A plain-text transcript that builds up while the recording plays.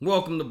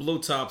Welcome to Blue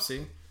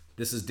Topsy.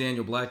 This is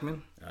Daniel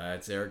Blackman.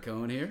 It's Eric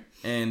Cohen here.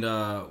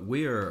 And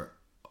we are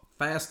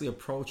fastly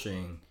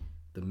approaching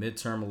the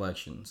midterm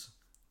elections.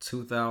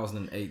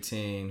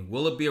 2018.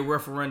 Will it be a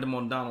referendum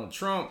on Donald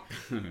Trump?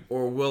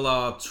 Or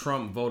will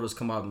Trump voters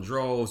come out in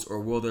droves? Or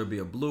will there be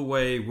a blue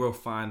wave? We'll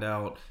find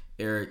out,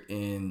 Eric,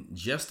 in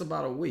just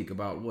about a week.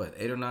 About what,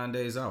 8 or 9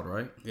 days out,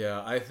 right?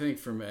 Yeah, I think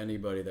from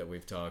anybody that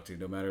we've talked to,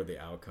 no matter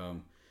the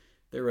outcome,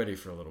 they're ready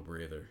for a little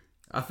breather.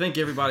 I think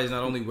everybody's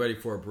not only ready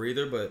for a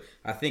breather, but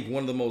I think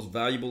one of the most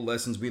valuable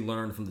lessons we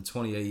learned from the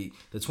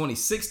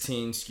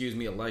 2016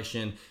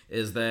 election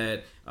is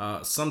that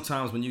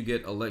sometimes when you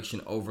get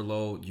election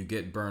overload, you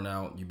get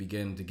burnout, you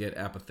begin to get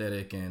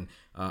apathetic, and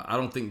I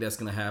don't think that's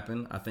going to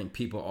happen. I think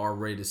people are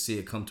ready to see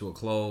it come to a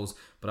close,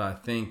 but I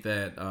think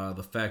that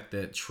the fact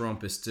that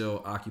Trump is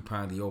still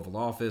occupying the Oval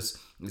Office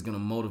is going to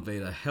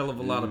motivate a hell of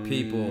a lot of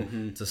people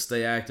to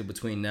stay active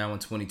between now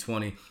and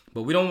 2020.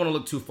 But we don't want to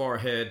look too far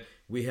ahead.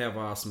 We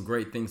have some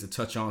great things to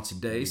touch on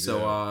today. So,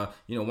 why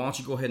don't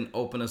you go ahead and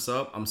open us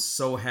up? I'm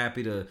so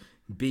happy to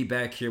be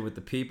back here with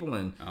the people.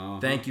 And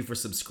thank you for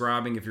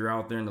subscribing. If you're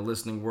out there in the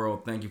listening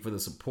world, thank you for the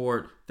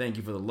support. Thank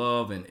you for the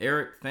love. And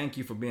Eric, thank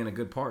you for being a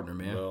good partner,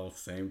 man. Well,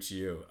 same to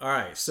you. All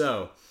right,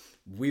 so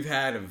we've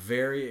had a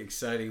very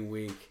exciting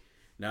week,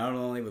 not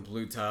only with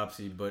Blue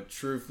Topsy, but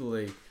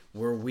truthfully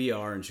where we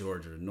are in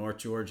Georgia, North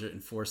Georgia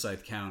and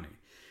Forsyth County.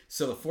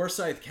 So the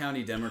Forsyth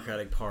County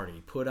Democratic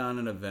Party put on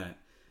an event,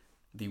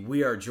 the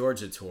We Are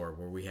Georgia tour,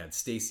 where we had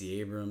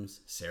Stacey Abrams,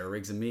 Sarah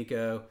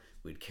Riggs-Amico,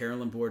 we had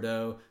Carolyn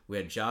Bordeaux, we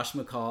had Josh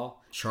McCall,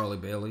 Charlie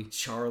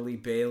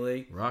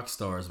Bailey. Rock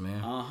stars,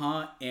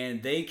 man.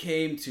 And they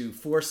came to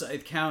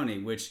Forsyth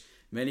County, which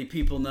many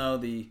people know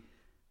the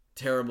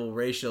terrible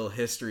racial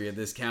history of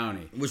this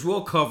county. Which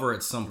we'll cover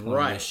at some point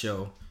in this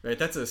show. Right,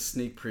 that's a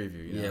sneak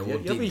preview. Yeah, we'll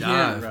deep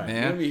dive,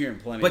 man. You'll be hearing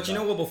plenty. But you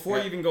know what? Before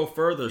you even go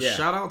further,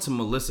 shout out to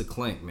Melissa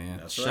Klink, man.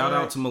 That's shout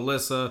out to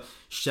Melissa.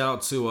 Shout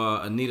out to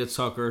Anita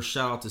Tucker.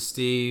 Shout out to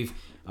Steve,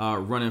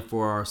 running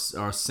for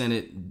our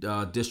Senate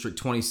District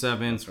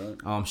 27. That's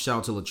right. Shout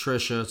out to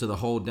Latricia, to the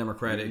whole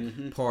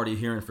Democratic Party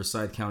here in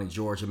Forsyth County,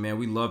 Georgia. Man,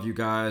 we love you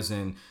guys,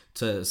 and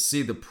to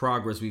see the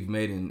progress we've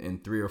made in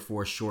 3 or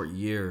 4 short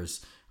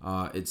years.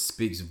 It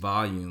speaks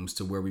volumes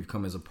to where we've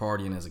come as a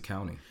party and as a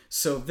county.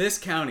 So this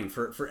county,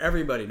 for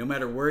everybody, no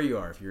matter where you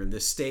are, if you're in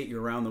this state,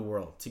 you're around the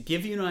world, to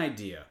give you an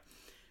idea,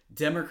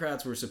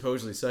 Democrats were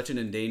supposedly such an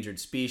endangered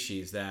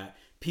species that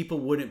people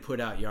wouldn't put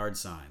out yard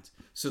signs.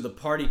 So the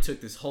party took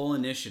this whole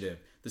initiative,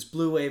 this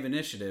blue wave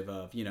initiative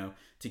of,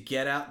 to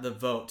get out the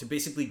vote, to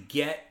basically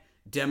get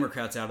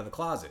Democrats out of the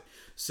closet.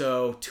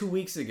 So 2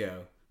 weeks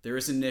ago, there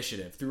was an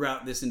initiative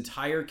throughout this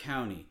entire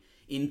county,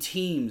 in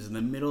teams in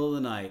the middle of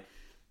the night.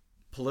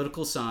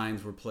 Political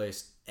signs were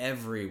placed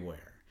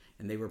everywhere,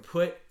 and they were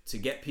put to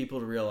get people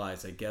to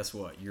realize that, guess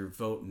what? Your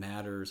vote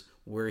matters.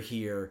 We're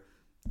here.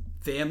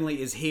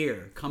 Family is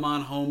here. Come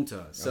on home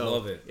to us. So I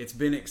love it. It's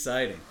been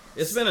exciting.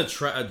 It's been a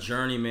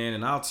journey, man,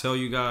 and I'll tell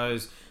you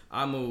guys,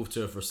 I moved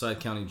to Forsyth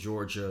County,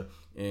 Georgia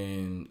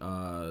in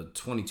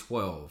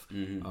 2012.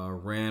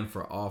 Ran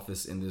for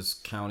office in this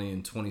county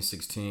in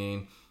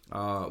 2016.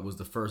 Was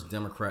the first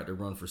Democrat to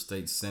run for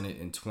state senate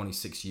in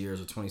 26 years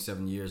or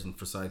 27 years in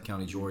Forsyth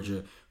County,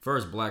 Georgia.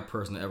 First black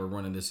person to ever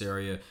run in this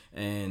area.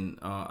 And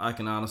I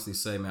can honestly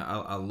say, man,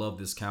 I love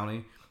this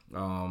county.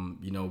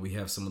 We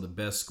have some of the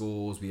best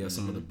schools. We have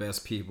some of the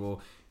best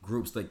people,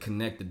 groups that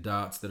connect the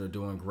dots that are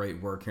doing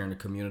great work here in the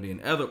community,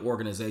 and other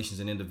organizations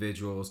and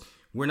individuals.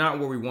 We're not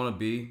where we want to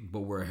be,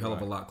 but we're a hell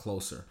of a lot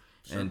closer.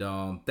 Sure.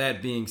 And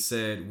that being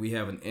said, we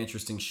have an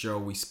interesting show.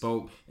 We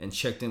spoke and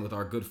checked in with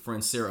our good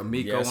friend Sarah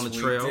Amico on the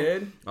trail. We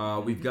did.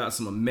 We've got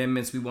some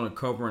amendments we want to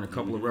cover in a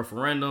couple of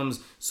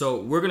referendums. So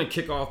we're going to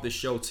kick off the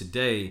show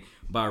today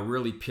by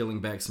really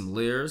peeling back some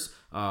layers.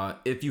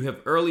 If you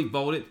have early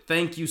voted,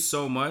 thank you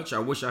so much. I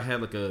wish I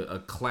had like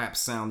a clap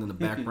sound in the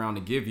background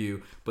to give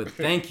you, but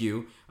thank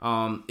you.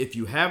 If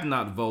you have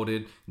not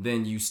voted,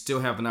 then you still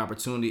have an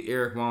opportunity.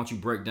 Eric, why don't you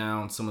break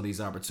down some of these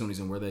opportunities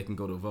and where they can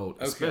go to vote,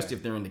 especially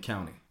if they're in the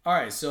county. All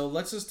right, so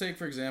let's just take,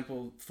 for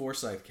example,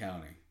 Forsyth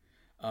County.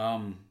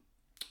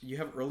 You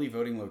have early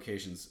voting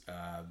locations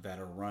that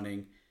are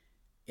running,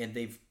 and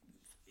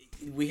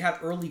we had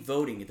early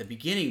voting at the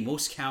beginning.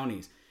 Most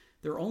counties,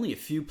 there are only a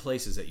few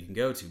places that you can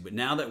go to, but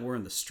now that we're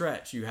in the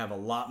stretch, you have a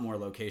lot more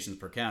locations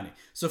per county.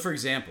 So, for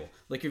example,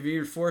 like if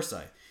you're in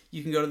Forsyth,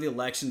 you can go to the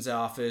elections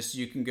office,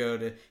 you can go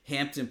to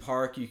Hampton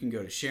Park, you can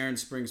go to Sharon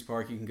Springs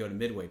Park, you can go to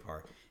Midway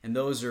Park, and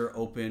those are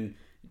open,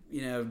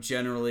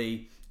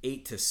 generally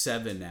 8 to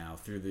 7 now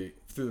through the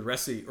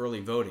rest of the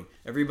early voting.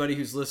 Everybody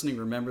who's listening,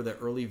 remember that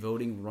early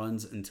voting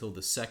runs until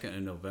the 2nd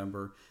of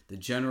November. The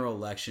general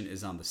election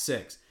is on the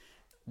 6th.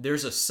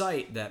 There's a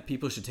site that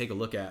people should take a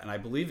look at, and I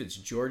believe it's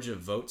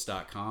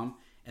georgiavotes.com.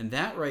 And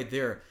that right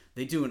there,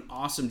 they do an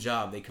awesome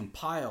job. They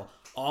compile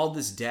all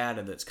this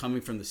data that's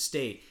coming from the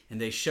state, and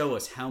they show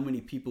us how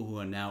many people who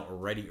are now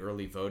already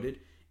early voted.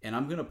 And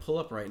I'm going to pull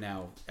up right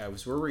now,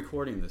 as we're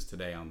recording this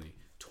today on the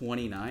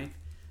 29th,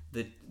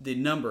 the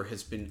number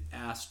has been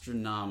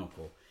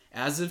astronomical.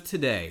 As of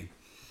today,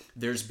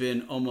 there's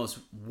been almost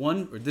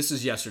this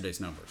is yesterday's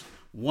numbers,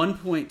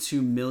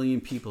 1.2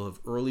 million people have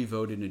early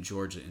voted in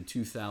Georgia in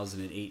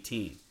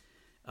 2018.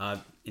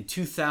 In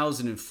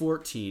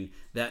 2014,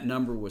 that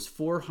number was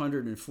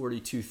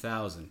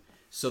 442,000.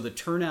 So the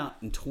turnout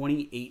in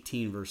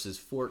 2018 versus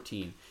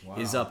 14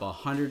 is up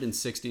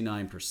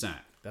 169%.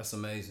 That's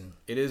amazing.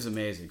 It is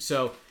amazing.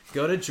 So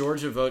go to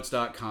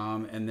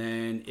georgiavotes.com, and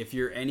then if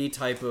you're any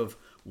type of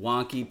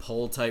wonky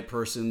poll type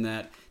person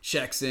that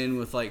checks in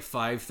with like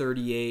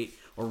 538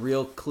 or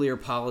Real Clear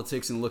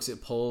Politics and looks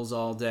at polls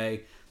all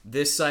day,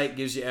 this site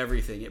gives you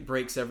everything. It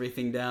breaks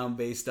everything down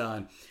based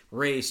on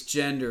race,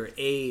 gender,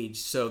 age.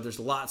 So there's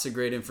lots of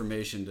great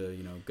information to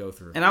go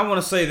through. And I want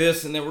to say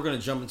this, and then we're going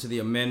to jump into the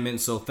amendment.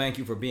 So thank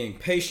you for being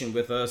patient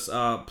with us.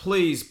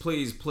 Please,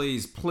 please,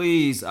 please,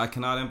 please, I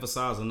cannot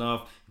emphasize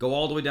enough, go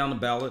all the way down the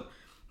ballot.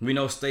 We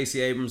know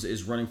Stacey Abrams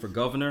is running for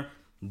governor,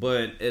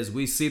 but as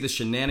we see the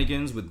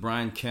shenanigans with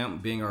Brian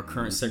Kemp being our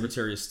current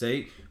Secretary of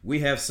State, we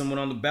have someone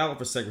on the ballot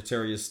for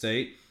Secretary of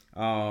State.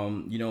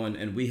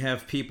 And we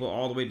have people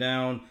all the way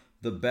down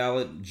the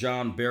ballot.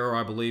 John Barrow,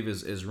 I believe,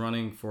 is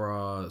running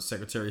for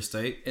Secretary of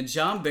State. And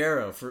John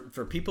Barrow,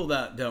 for people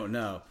that don't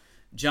know,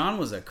 John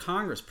was a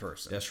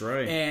congressperson. That's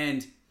right.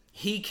 And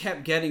he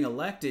kept getting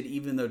elected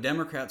even though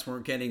Democrats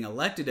weren't getting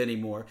elected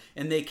anymore.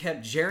 And they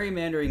kept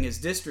gerrymandering his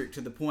district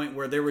to the point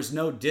where there was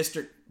no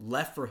district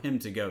left for him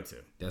to go to.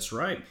 That's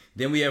right.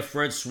 Then we have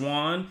Fred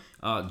Swan.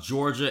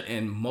 Georgia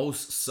and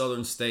most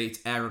southern states,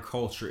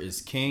 agriculture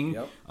is king.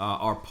 Yep.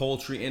 Our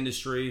poultry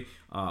industry,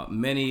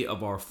 many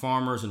of our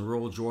farmers in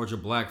rural Georgia,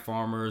 black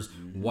farmers,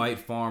 white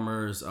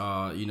farmers,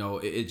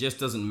 it just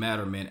doesn't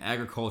matter, man.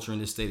 Agriculture in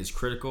this state is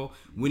critical.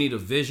 We need a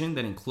vision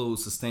that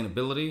includes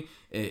sustainability.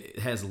 It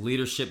has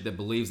leadership that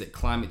believes that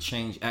climate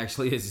change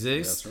actually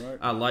exists. That's right.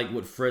 I like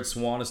what Fred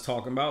Swan is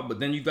talking about.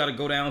 But then you've got to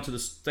go down to the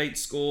state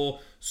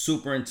school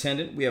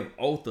superintendent. We have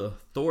Otha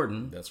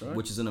Thornton. That's right.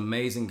 Which is an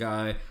amazing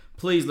guy.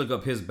 Please look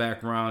up his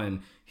background.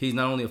 And he's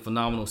not only a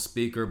phenomenal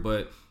speaker,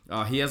 but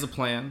he has a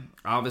plan.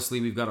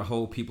 Obviously, we've got to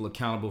hold people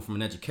accountable from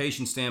an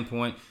education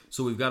standpoint.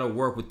 So we've got to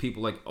work with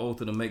people like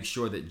Otha to make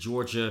sure that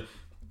Georgia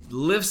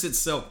lifts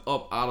itself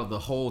up out of the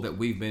hole that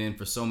we've been in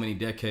for so many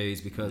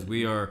decades, because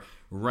we are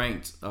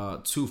ranked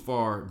too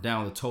far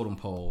down the totem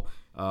pole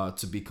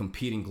to be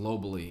competing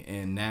globally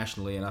and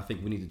nationally, and I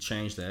think we need to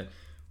change that.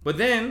 But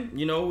then,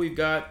 we've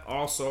got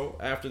also,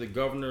 after the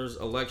governor's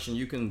election,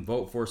 you can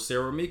vote for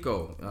Sarah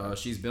Miko.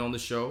 She's been on the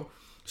show.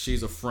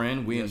 She's a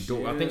friend. I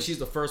think she's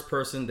the first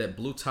person that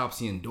Blue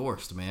Topsy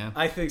endorsed, man.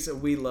 I think so.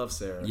 We love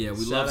Sarah. Yeah,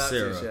 we love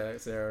Sarah. To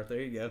Sarah.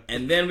 There you go.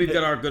 And then we've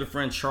got our good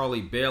friend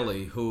Charlie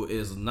Bailey, who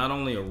is not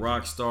only a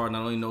rock star,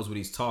 not only knows what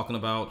he's talking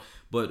about,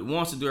 but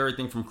wants to do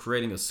everything from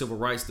creating a civil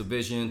rights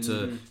division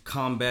to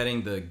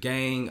combating the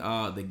gang,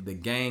 the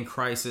gang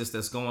crisis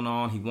that's going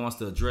on. He wants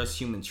to address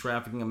human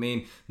trafficking. I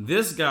mean,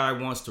 this guy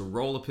wants to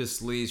roll up his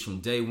sleeves from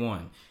day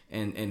one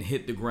and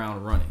hit the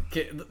ground running.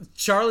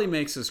 Charlie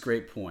makes this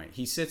great point.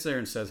 He sits there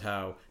and says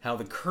how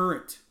the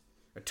current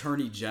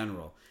attorney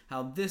general,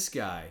 how this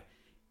guy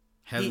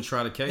hasn't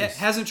tried a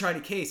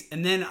case.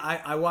 And then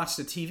I watched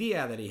the TV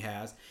ad that he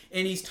has,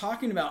 and he's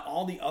talking about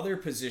all the other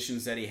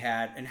positions that he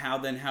had and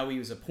how he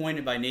was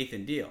appointed by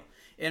Nathan Deal.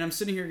 And I'm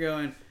sitting here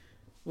going,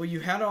 well,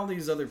 you had all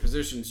these other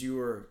positions. You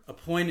were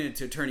appointed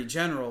to attorney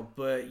general,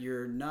 but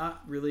you're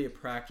not really a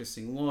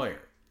practicing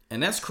lawyer.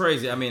 And that's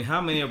crazy. I mean,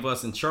 how many of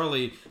us, and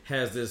Charlie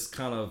has this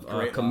kind of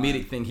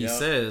comedic thing he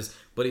says,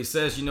 but he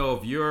says,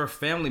 if your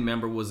family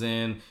member was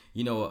in,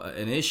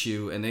 an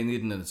issue and they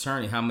needed an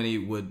attorney, how many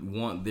would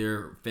want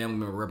their family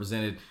member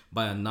represented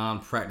by a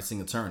non-practicing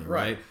attorney,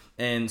 right?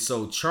 And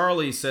so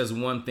Charlie says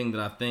one thing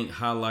that I think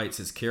highlights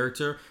his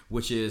character,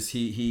 which is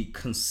he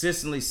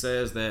consistently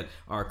says that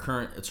our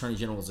current attorney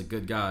general is a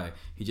good guy.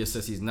 He just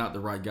says he's not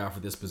the right guy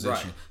for this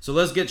position. Right. So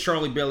let's get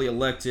Charlie Bailey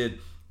elected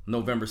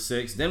November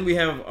 6th. Then we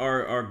have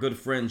our good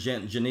friend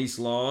Janice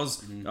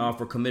Laws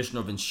for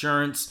Commissioner of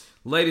Insurance.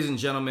 Ladies and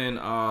gentlemen,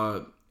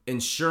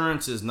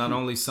 insurance is not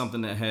only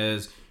something that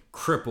has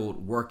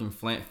crippled working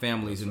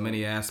families in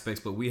many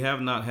aspects, but we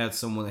have not had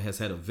someone that has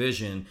had a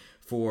vision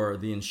for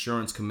the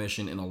insurance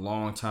commission in a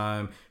long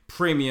time.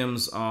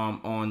 Premiums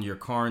on your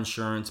car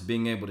insurance,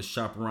 being able to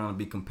shop around and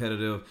be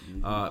competitive,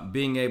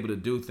 being able to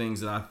do things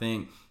that I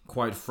think,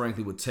 quite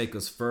frankly, would take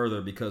us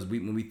further, because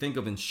when we think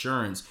of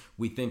insurance,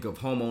 we think of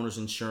homeowners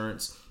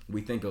insurance,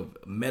 we think of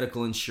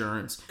medical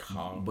insurance,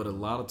 but a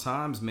lot of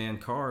times, man,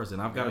 cars.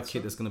 And I've got a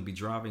kid that's going to be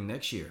driving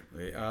next year.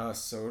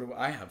 So do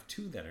I. Have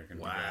two that are going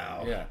to be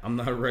driving. Yeah. I'm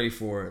not ready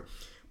for it.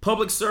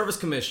 Public Service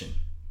Commission.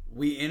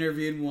 We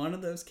interviewed one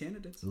of those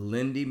candidates,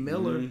 Lindy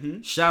Miller.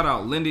 Shout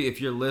out, Lindy, if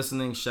you're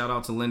listening. Shout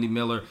out to Lindy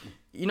Miller.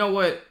 You know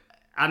what?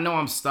 I know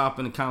I'm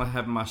stopping and kind of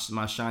having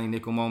my shiny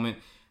nickel moment.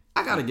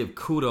 I got to give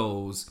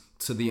kudos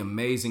to the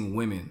amazing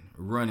women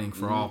running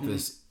for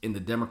office in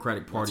the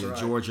Democratic Party of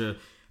Georgia.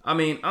 I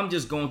mean, I'm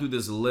just going through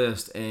this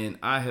list, and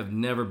I have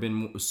never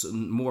been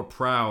more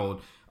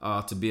proud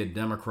to be a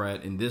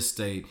Democrat in this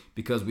state,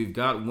 because we've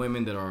got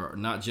women that are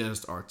not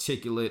just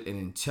articulate and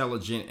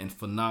intelligent and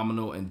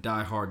phenomenal and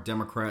diehard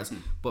Democrats,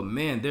 but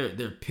man,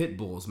 they're pit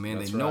bulls, man.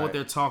 They know what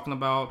they're talking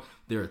about.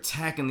 They're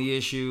attacking the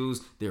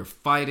issues. They're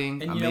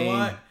fighting. And you know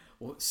what?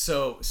 Well,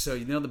 so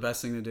you know the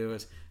best thing to do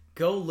is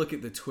go look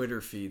at the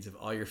Twitter feeds of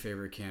all your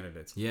favorite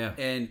candidates. Yeah.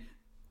 And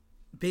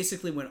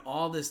basically when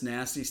all this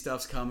nasty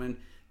stuff's coming,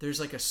 there's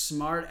like a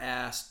smart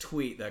ass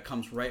tweet that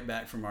comes right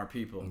back from our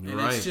people. And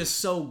it's just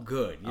so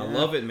good. I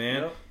love it,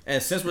 man. Yep.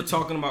 And since we're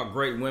talking about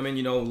great women,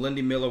 you know,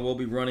 Lindy Miller will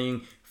be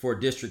running for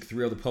District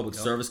 3 of the Public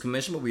Service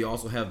Commission, but we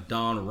also have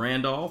Dawn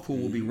Randolph, who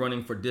will be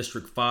running for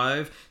District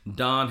 5.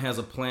 Dawn has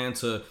a plan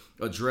to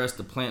address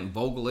the Plant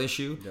Vogel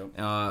issue.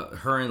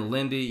 Her and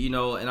Lindy, you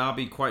know, and I'll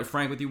be quite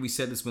frank with you, we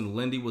said this when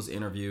Lindy was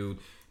interviewed,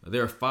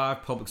 there are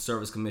 5 Public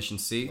Service Commission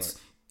seats.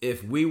 Right.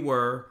 If we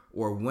were,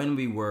 or when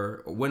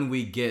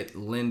we get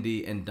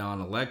Lindy and Dawn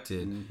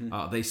elected,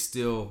 they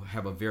still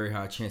have a very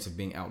high chance of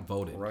being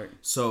outvoted. Right.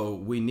 So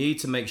we need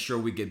to make sure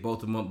we get both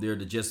of them up there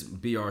to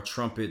just be our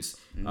trumpets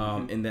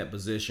in that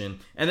position.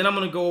 And then I'm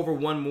going to go over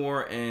one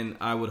more, and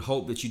I would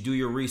hope that you do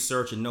your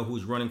research and know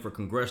who's running for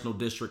congressional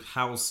district,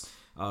 House,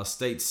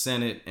 state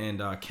Senate,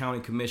 and county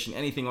commission.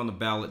 Anything on the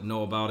ballot,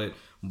 know about it.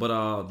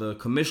 But the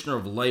Commissioner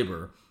of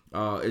Labor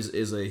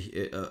is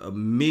a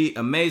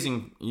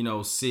amazing, you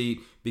know, seat,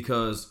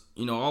 because,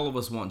 you know, all of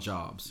us want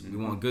jobs. We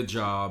want good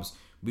jobs.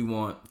 We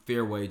want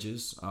fair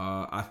wages.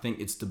 I think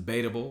it's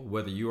debatable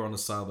whether you're on the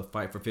side of the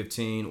fight for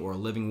 15 or a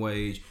living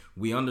wage.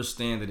 We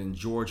understand that in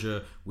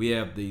Georgia we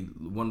have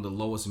one of the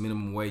lowest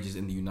minimum wages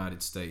in the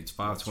United States,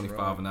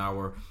 $5.25 an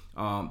hour.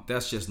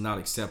 That's just not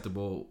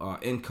acceptable.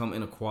 Income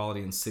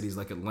inequality in cities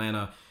like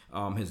Atlanta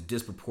has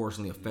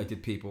disproportionately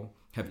affected people,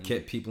 have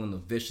kept people in the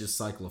vicious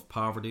cycle of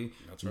poverty.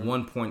 That's right.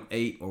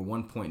 1.8 or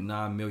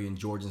 1.9 million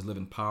Georgians live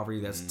in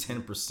poverty. That's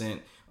 10%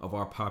 of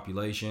our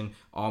population.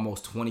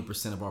 Almost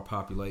 20% of our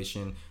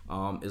population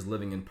is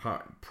living in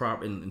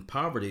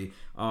poverty.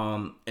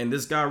 And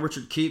this guy,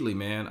 Richard Keatley,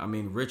 man, I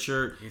mean,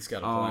 Richard, he's got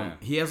a plan.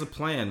 He has a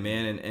plan,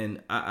 man.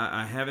 And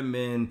I haven't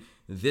been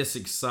this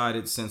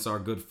excited since our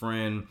good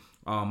friend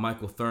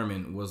Michael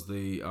Thurman was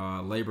the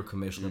labor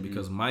commissioner,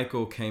 because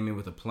Michael came in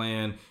with a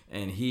plan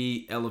and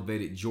he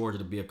elevated Georgia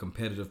to be a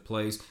competitive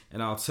place.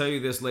 And I'll tell you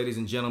this, ladies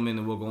and gentlemen,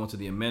 and we'll go into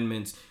the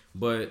amendments,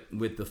 but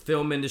with the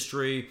film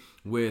industry,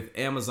 with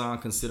Amazon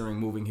considering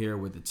moving here,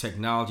 with the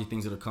technology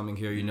things that are coming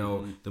here, you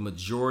know, the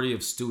majority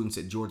of students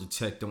at Georgia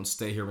Tech don't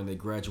stay here when they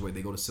graduate.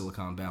 They go to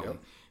Silicon Valley. Yep.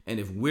 And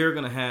if we're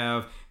going to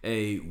have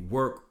a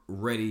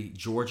work-ready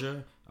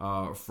Georgia,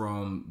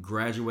 from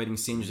graduating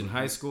seniors in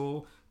high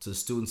school to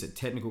students at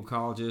technical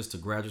colleges to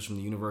graduates from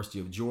the University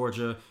of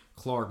Georgia,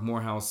 Clark,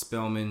 Morehouse,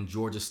 Spelman,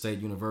 Georgia State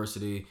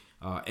University,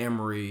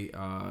 Emory,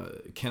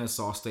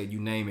 Kennesaw State, you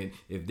name it.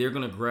 If they're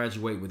going to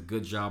graduate with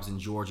good jobs in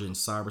Georgia in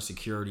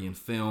cybersecurity and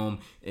film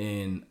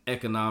and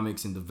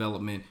economics and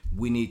development,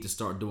 we need to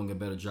start doing a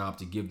better job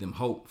to give them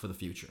hope for the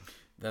future.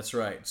 That's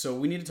right. So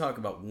we need to talk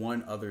about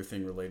one other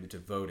thing related to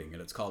voting,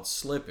 and it's called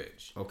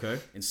slippage. Okay.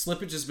 And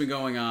slippage has been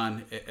going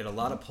on at a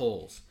lot of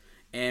polls.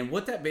 And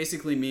what that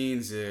basically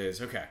means is,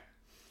 okay,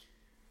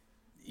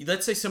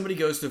 let's say somebody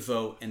goes to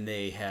vote and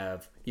they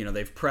have, you know,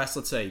 they've pressed,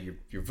 let's say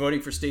you're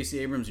voting for Stacey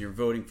Abrams, you're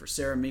voting for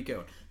Sarah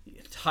Miko, the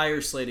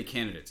entire slate of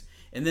candidates.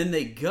 And then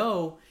they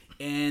go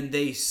and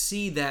they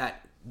see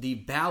that the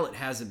ballot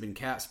hasn't been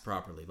cast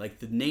properly. Like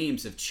the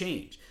names have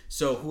changed.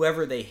 So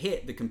whoever they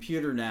hit, the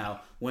computer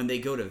now, when they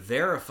go to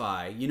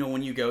verify, you know,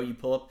 when you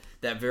pull up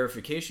that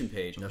verification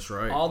page. That's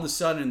right. All of a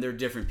sudden, they're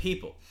different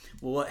people.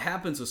 Well, what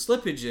happens with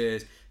slippage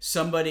is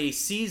somebody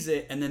sees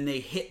it and then they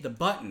hit the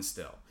button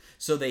still.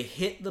 So they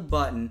hit the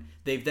button,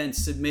 they've then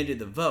submitted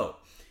the vote.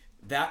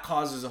 That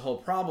causes a whole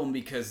problem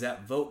because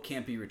that vote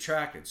can't be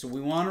retracted. So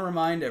we want to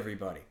remind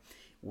everybody,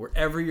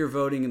 wherever you're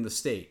voting in the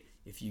state,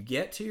 if you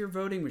get to your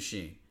voting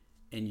machine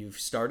and you've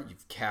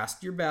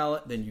cast your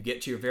ballot, then you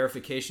get to your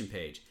verification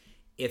page.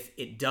 If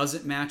it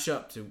doesn't match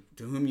up to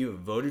whom you have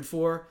voted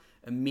for,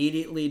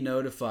 immediately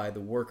notify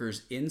the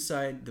workers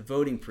inside the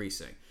voting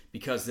precinct,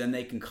 because then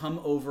they can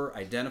come over,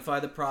 identify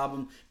the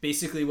problem.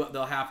 Basically what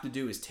they'll have to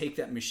do is take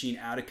that machine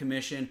out of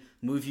commission,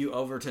 move you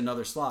over to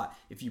another slot.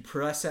 If you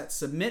press that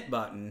submit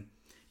button,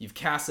 you've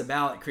cast a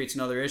ballot, it creates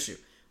another issue.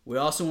 We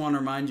also want to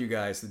remind you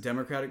guys, the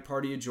Democratic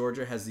Party of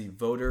Georgia has the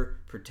Voter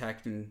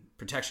Protection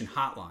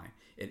Hotline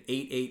at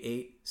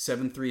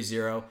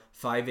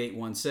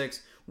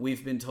 888-730-5816.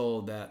 We've been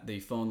told that the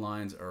phone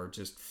lines are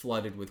just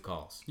flooded with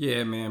calls.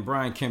 Yeah, man.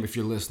 Brian Kemp, if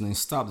you're listening,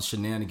 stop the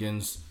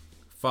shenanigans.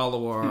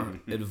 Follow our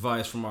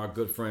advice from our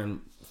good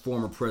friend,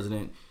 former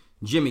President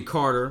Jimmy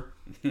Carter,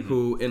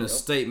 who in a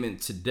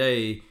statement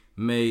today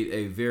made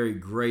a very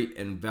great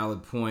and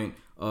valid point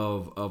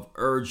of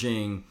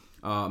urging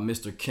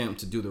Mr. Kemp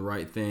to do the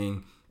right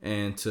thing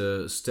and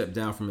to step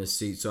down from his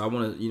seat. So I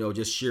want to,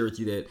 just share with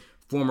you that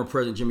former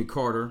President Jimmy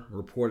Carter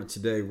reported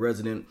today,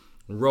 resident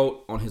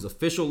wrote on his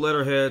official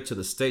letterhead to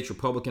the state's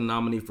Republican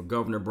nominee for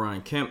governor,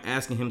 Brian Kemp,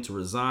 asking him to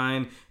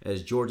resign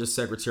as Georgia's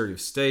Secretary of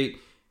State.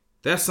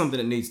 That's something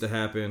that needs to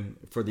happen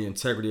for the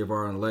integrity of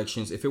our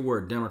elections. If it were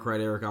a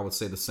Democrat, Eric, I would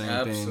say the same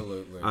thing.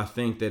 Absolutely. I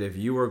think that if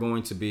you are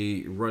going to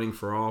be running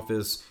for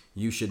office,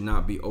 you should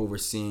not be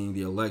overseeing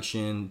the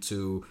election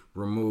to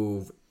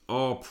remove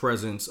all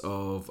presence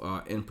of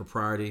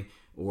impropriety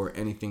or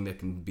anything that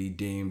can be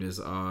deemed as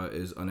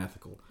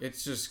unethical.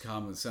 It's just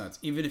common sense.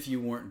 Even if you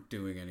weren't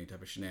doing any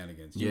type of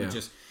shenanigans, you Yeah. would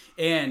just.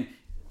 And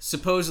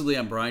supposedly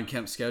on Brian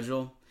Kemp's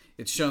schedule,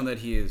 it's shown that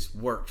he has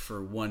worked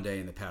for one day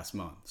in the past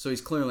month. So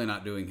he's clearly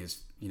not doing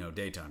his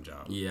daytime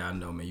job. Yeah, I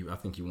know, man. I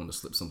think you want to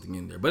slip something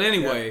in there. But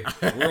anyway,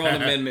 we're on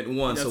Amendment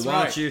 1. So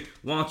why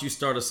don't you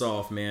start us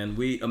off, man?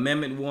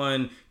 Amendment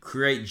 1,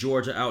 create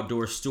Georgia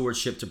outdoor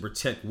stewardship to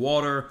protect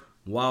water,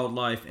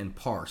 wildlife, and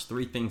parks.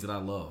 3 things that I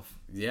love.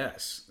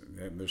 Yes,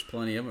 there's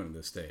plenty of them in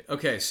this state.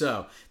 Okay,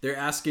 so they're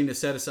asking to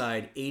set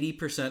aside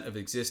 80% of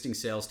existing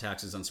sales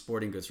taxes on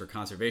sporting goods for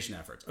conservation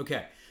efforts.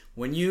 Okay,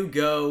 when you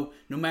go,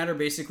 no matter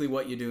basically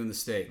what you do in the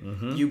state,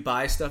 you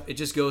buy stuff, it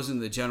just goes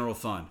into the general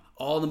fund.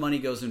 All the money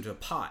goes into a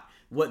pot.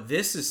 What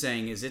this is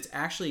saying is it's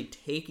actually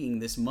taking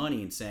this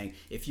money and saying,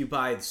 if you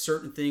buy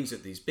certain things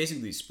at these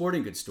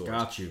sporting goods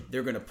stores,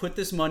 they're going to put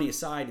this money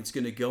aside. It's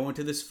going to go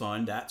into this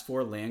fund. That's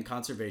for land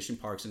conservation,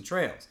 parks, and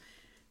trails.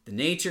 The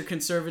Nature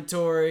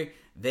Conservatory,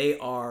 they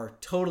are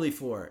totally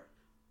for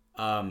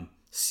it.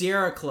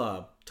 Sierra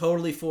Club,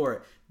 totally for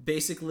it.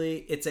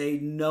 Basically, it's a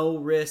no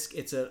risk.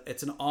 It's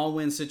an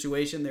all-win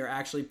situation. They're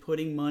actually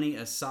putting money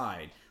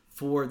aside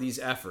for these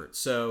efforts.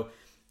 So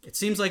it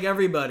seems like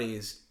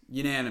everybody's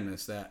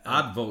unanimous that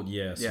I'd vote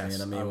yes,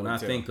 man. I mean, when I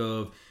think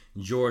of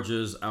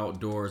Georgia's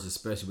outdoors,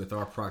 especially with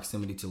our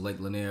proximity to Lake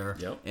Lanier,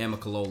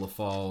 Amicalola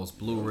Falls,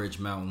 Blue Ridge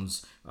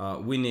Mountains,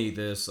 we need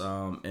this,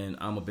 and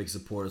I'm a big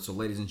supporter. So,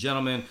 ladies and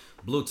gentlemen,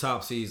 Blue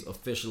Topsy's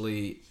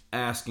officially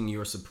asking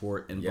your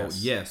support and vote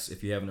yes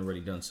if you haven't already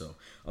done so.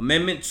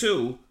 Amendment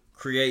 2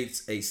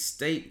 creates a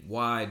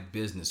statewide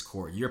business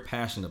court. You're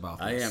passionate about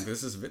this. I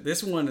am.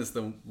 This one is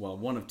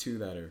one of 2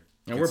 that are.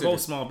 And we're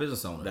both small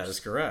business owners. That is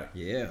correct.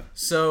 Yeah.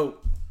 So,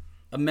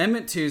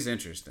 Amendment 2 is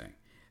interesting.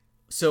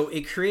 So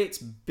it creates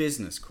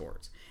business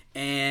courts,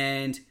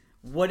 and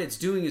what it's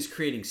doing is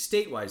creating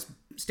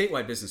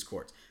statewide business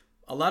courts.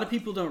 A lot of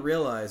people don't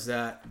realize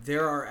that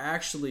there are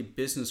actually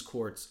business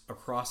courts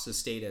across the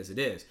state as it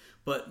is,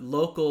 but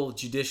local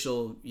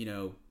judicial,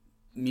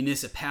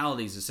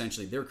 municipalities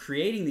essentially, they're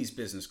creating these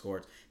business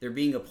courts. They're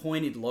being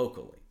appointed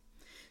locally.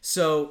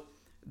 So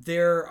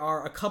there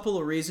are a couple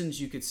of reasons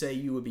you could say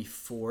you would be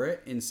for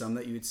it, and some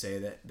that you would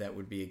say that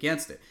would be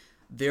against it.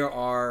 There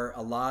are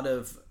a lot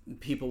of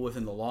people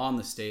within the law in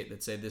the state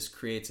that say this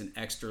creates an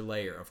extra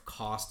layer of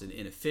cost and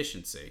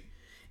inefficiency.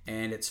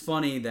 And it's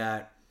funny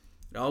that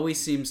it always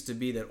seems to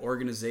be that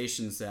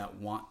organizations that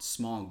want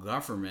small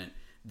government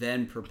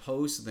then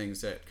propose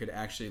things that could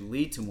actually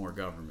lead to more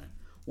government.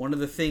 One of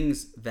the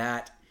things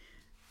that's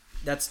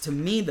to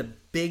me the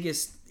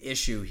biggest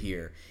issue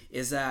here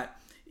is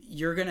that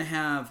you're going to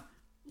have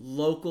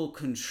local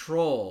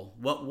control.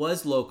 What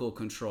was local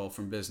control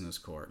from business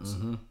courts?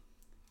 Mm-hmm.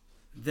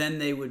 Then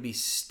they would be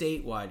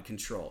statewide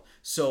control.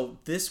 So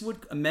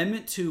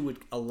Amendment 2 would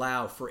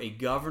allow for a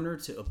governor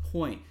to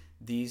appoint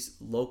these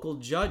local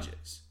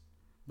judges,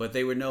 but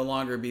they would no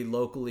longer be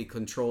locally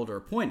controlled or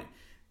appointed.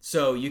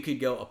 So you could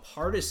go, a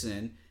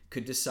partisan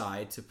could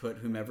decide to put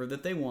whomever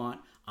that they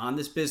want on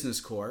this business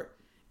court,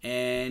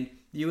 and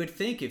you would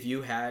think if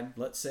you had,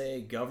 let's say,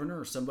 a governor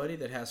or somebody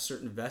that has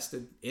certain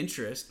vested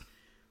interest,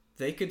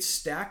 they could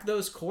stack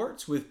those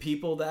courts with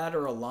people that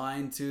are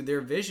aligned to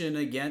their vision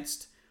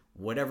against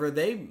whatever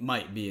they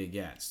might be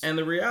against. And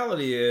the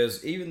reality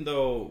is, even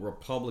though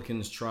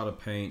Republicans try to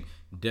paint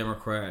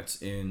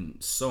Democrats in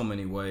so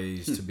many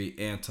ways to be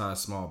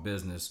anti-small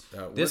business,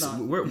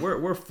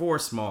 we're for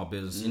small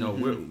business.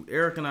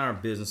 Eric and I are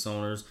business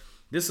owners.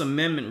 This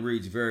amendment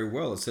reads very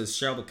well. It says,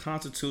 "Shall the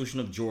Constitution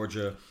of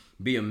Georgia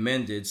be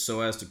amended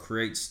so as to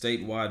create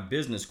statewide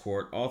business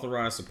court,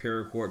 authorize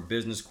superior court,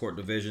 business court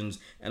divisions,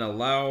 and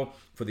allow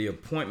for the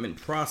appointment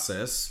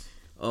process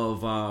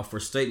for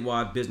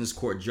statewide business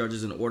court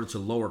judges in order to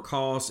lower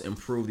costs,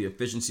 improve the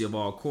efficiency of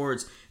all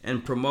courts,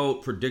 and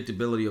promote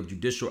predictability of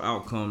judicial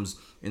outcomes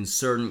in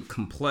certain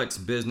complex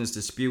business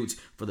disputes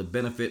for the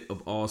benefit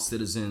of all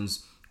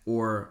citizens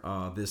or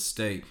this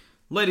state."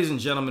 Ladies and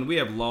gentlemen, we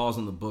have laws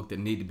in the book that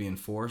need to be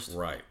enforced.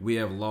 Right. We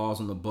have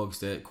laws in the books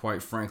that,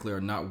 quite frankly, are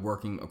not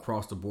working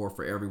across the board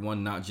for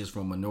everyone, not just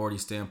from a minority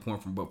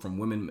standpoint, but from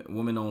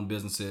women-owned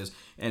businesses.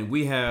 And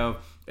we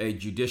have a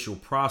judicial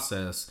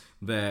process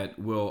that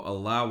will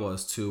allow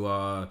us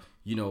to,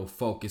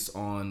 focus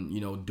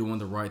on, doing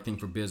the right thing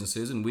for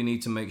businesses. And we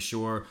need to make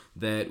sure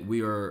that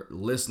we are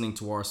listening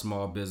to our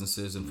small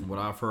businesses. And from what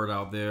I've heard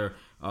out there,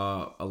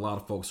 a lot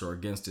of folks are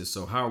against it.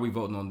 So how are we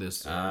voting on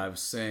this? I'm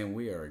saying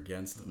we are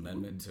against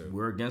Amendment 2.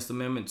 We're against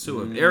Amendment 2.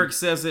 Mm-hmm. If Eric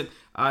says it,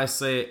 I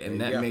say it,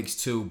 and that makes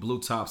 2. Blue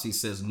Topsy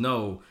says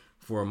no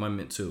for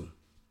Amendment 2.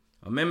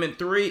 Amendment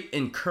 3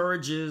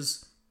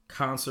 encourages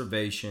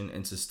conservation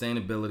and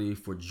sustainability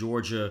for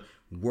Georgia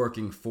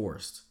working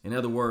force. In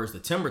other words, the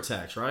timber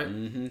tax, right?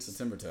 Mm-hmm. It's a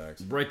timber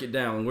tax. Break it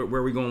down.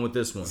 Where are we going with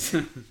this one?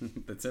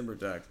 The timber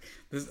tax.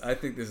 I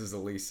think this is the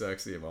least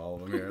sexy of all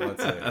of them here.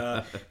 Let's see.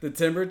 The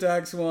timber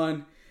tax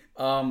one.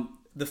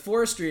 The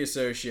Forestry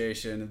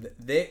Association,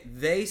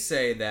 they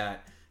say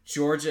that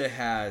Georgia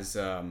has,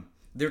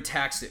 they're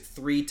taxed at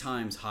 3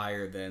 times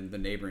higher than the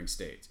neighboring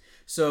states.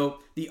 So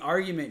the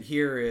argument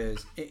here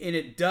is, and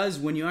it does,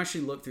 when you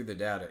actually look through the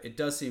data, it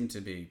does seem to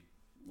be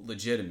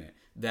legitimate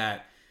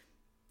that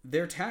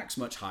they're taxed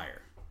much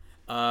higher.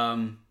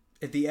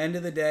 At the end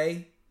of the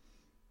day,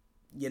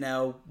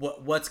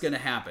 what's going to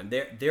happen?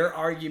 Their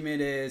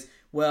argument is,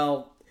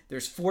 well,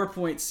 there's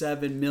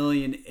 4.7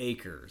 million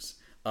acres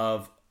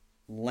of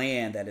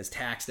land that is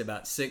taxed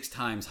about 6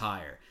 times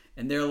higher.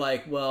 And they're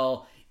like,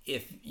 well,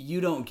 if you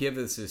don't give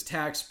us this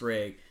tax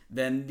break,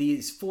 then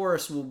these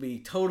forests will be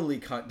totally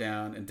cut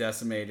down and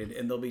decimated,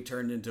 and they'll be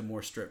turned into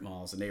more strip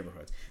malls and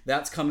neighborhoods.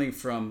 That's coming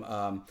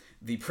from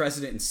the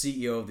president and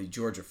CEO of the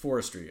Georgia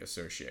Forestry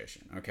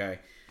Association. Okay,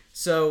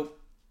 so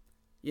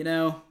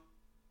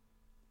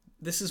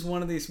this is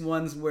one of these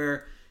ones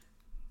where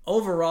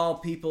overall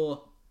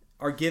people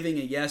are giving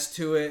a yes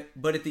to it,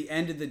 but at the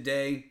end of the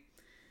day,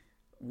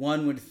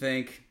 one would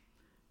think,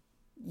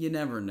 you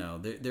never know.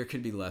 There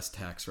could be less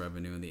tax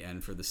revenue in the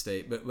end for the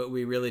state, but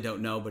we really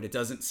don't know. But it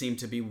doesn't seem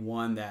to be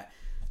one that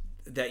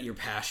you're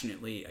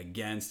passionately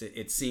against.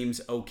 It seems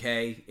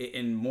okay,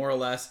 and more or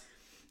less,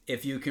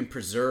 if you can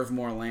preserve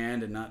more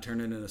land and not turn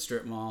it into a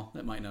strip mall,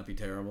 that might not be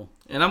terrible.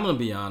 And I'm gonna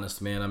be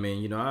honest, man. I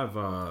mean, I've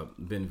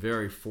been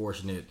very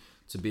fortunate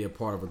to be a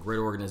part of a great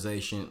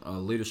organization, a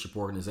leadership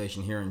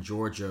organization here in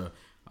Georgia,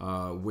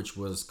 which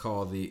was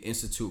called the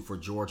Institute for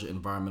Georgia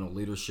Environmental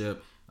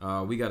Leadership.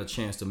 We got a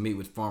chance to meet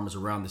with farmers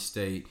around the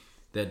state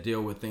that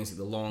deal with things like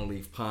the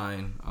longleaf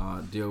pine,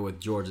 deal with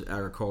Georgia's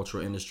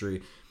agricultural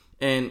industry.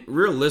 And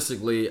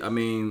realistically, I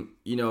mean,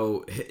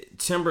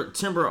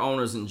 timber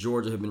owners in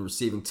Georgia have been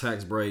receiving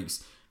tax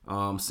breaks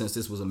since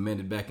this was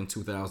amended back in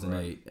 2008.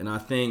 Right. And I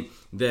think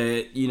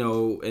that,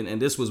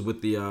 and this was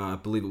with the, I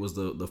believe it was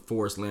the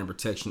Forest Land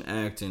Protection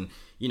Act. And,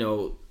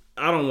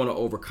 I don't want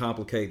to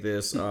overcomplicate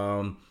this.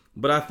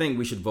 But I think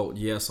we should vote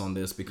yes on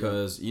this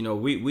because,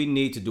 we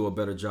need to do a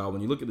better job.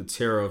 When you look at the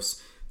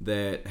tariffs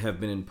that have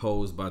been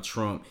imposed by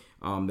Trump,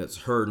 that's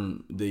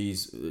hurting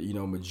these,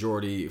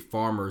 majority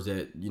farmers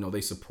that,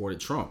 they supported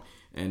Trump.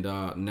 And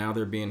now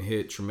they're being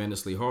hit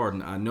tremendously hard.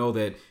 And I know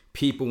that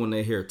people, when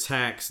they hear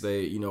tax,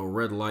 they,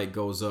 red light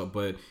goes up.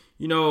 But,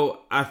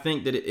 I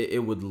think that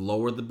it would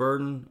lower the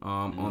burden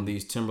on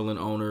these timberland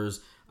owners.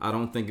 I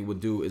don't think it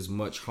would do as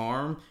much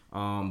harm,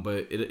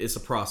 but it's a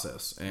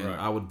process, and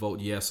I would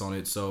vote yes on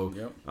it. So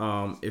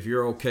if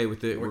you're okay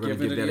with it, we're going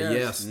to give that a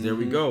yes. Mm-hmm. There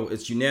we go.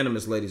 It's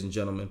unanimous, ladies and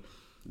gentlemen.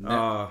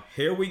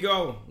 Here we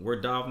go.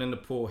 We're diving in the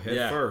pool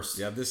head first.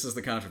 Yeah, this is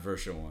the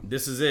controversial one.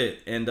 This is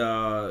it. And,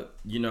 Amendment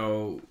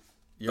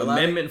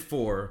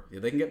 4. Yeah,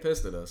 they can get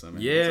pissed at us. I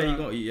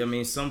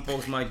mean, some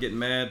folks might get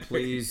mad.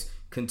 Please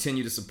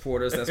continue to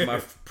support us. That's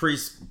my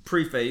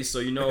preface,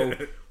 so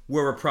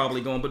where we're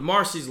probably going. But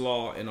Marsy's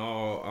Law, in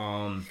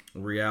all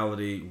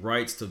reality,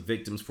 rights to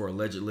victims for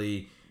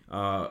allegedly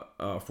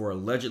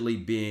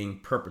being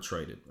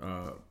perpetrated,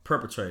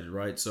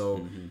 right?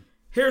 So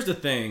here's the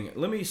thing.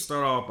 Let me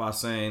start off by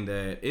saying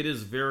that it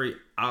is very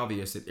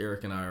obvious that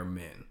Eric and I are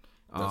men.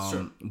 That's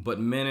true. But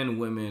men and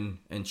women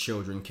and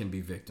children can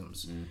be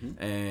victims.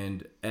 Mm-hmm.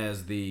 And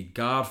as the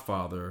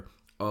godfather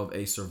of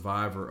a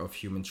survivor of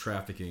human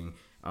trafficking,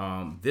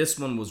 this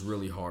one was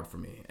really hard for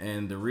me.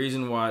 And the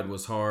reason why it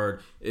was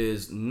hard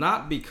is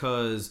not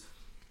because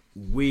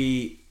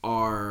we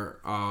are,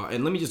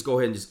 and let me just go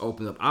ahead and just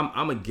open up.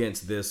 I'm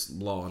against this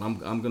law, and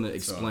I'm going to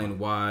explain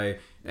why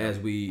as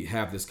we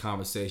have this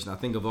conversation. I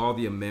think of all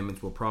the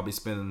amendments, we'll probably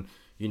spend,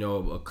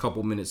 a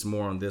couple minutes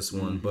more on this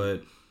one.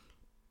 But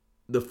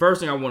the first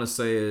thing I want to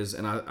say is,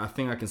 and I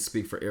think I can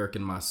speak for Eric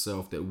and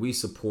myself, that we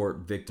support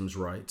victims'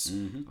 rights.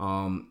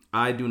 Mm-hmm.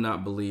 I do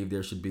not believe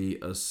there should be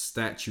a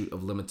statute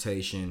of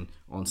limitation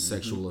on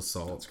sexual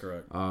assault. That's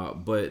correct.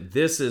 But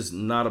this is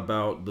not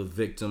about the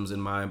victims,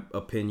 in my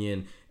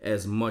opinion,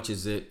 as much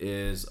as it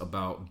is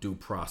about due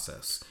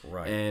process.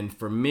 Right. And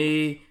for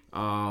me,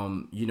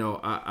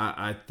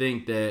 I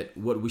think that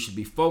what we should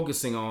be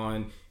focusing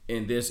on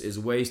in this is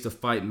ways to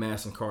fight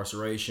mass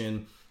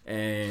incarceration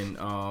and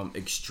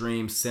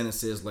extreme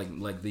sentences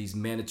like these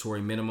mandatory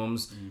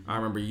minimums. Mm-hmm. I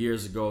remember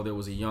years ago there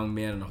was a young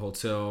man in a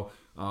hotel.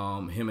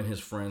 Him and his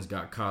friends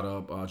got caught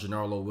up.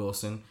 Gennaro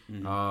Wilson.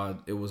 Mm-hmm.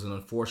 It was an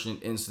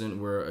unfortunate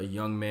incident where a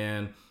young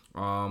man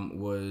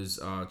was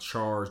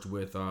charged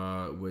with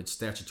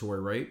statutory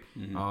rape.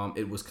 Mm-hmm.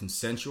 It was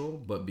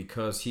consensual, but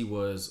because he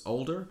was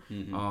older,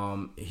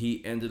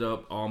 he ended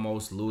up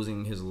almost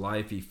losing his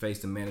life. He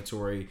faced a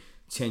mandatory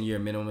 10-year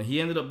minimum.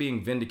 He ended up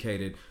being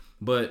vindicated.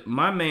 But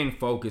my main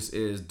focus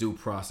is due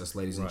process,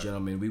 ladies and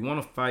gentlemen. We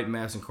want to fight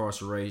mass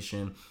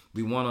incarceration.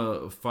 We want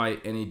to fight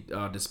any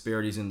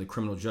disparities in the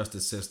criminal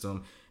justice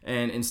system.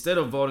 And instead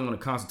of voting on a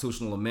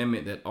constitutional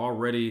amendment that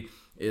already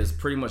is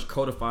pretty much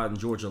codified in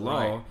Georgia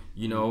law. Right.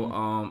 You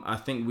know, I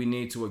think we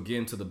need to,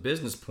 again, to the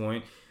business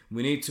point,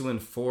 we need to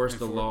enforce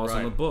the laws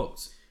on the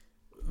books.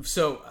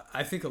 So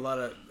I think a lot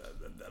of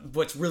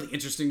what's really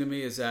interesting to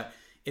me is that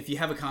if you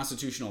have a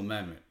constitutional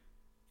amendment,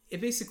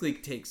 it basically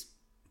takes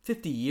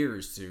 50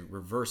 years to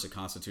reverse a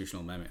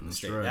constitutional amendment in the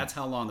state. Right. That's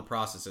how long the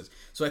process is.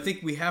 So I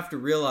think we have to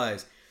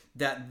realize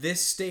that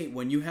this state,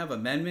 when you have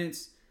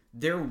amendments,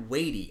 they're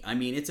weighty. I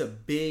mean, it's a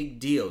big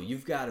deal.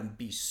 You've got to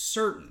be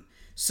certain.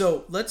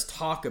 So let's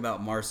talk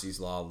about Marsy's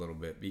Law a little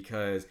bit,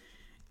 because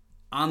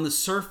on the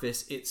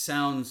surface, it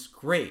sounds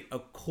great.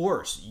 Of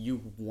course,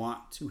 you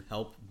want to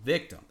help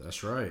victims.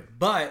 That's right.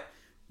 But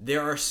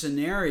there are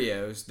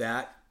scenarios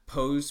that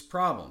pose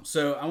problems.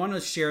 So I want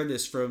to share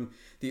this from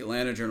the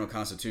Atlanta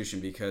Journal-Constitution,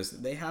 because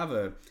they have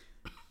a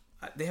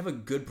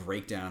good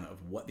breakdown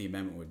of what the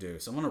amendment would do.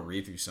 So I want to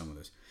read through some of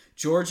this.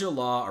 Georgia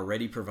law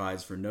already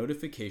provides for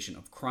notification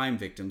of crime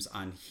victims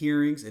on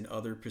hearings and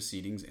other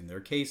proceedings in their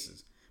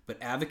cases. But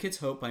advocates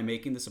hope by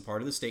making this a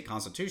part of the state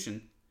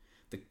constitution,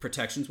 the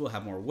protections will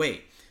have more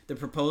weight. The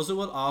proposal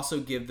would also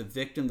give the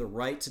victim the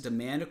right to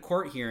demand a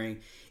court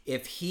hearing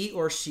if he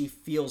or she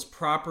feels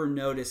proper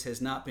notice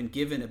has not been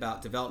given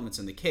about developments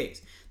in the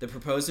case. The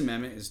proposed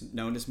amendment is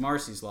known as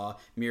Marsy's Law,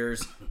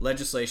 mirrors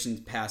legislation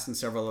passed in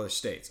several other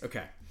states.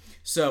 Okay,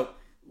 so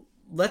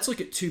let's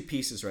look at two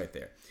pieces right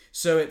there.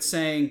 So it's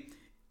saying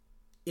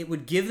it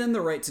would give them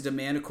the right to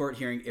demand a court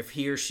hearing if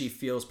he or she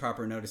feels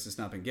proper notice has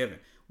not been given.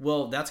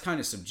 Well, that's kind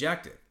of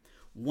subjective.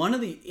 One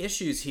of the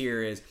issues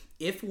here is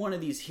if one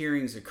of these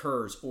hearings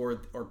occurs or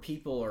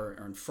people are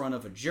in front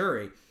of a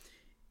jury,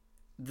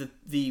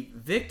 the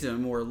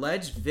victim or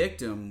alleged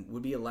victim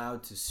would be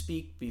allowed to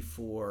speak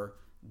before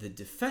the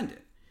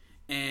defendant.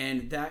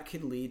 And that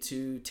could lead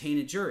to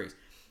tainted juries.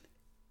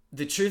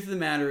 The truth of the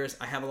matter is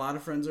I have a lot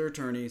of friends who are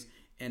attorneys,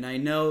 and I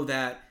know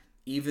that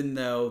even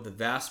though the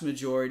vast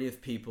majority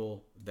of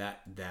people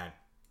that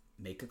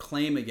make a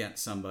claim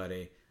against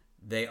somebody,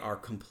 they are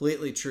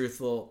completely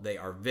truthful, they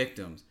are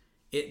victims.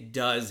 It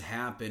does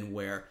happen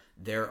where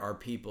there are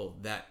people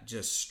that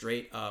just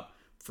straight up,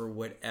 for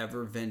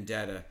whatever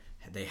vendetta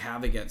they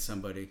have against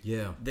somebody,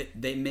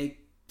 they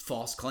make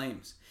false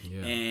claims.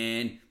 Yeah.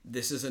 And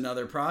this is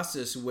another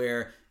process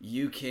where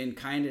you can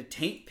kind of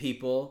taint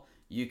people.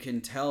 You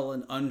can tell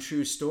an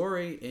untrue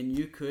story, and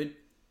you could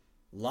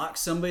lock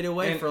somebody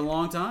away for a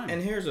long time.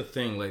 And here's the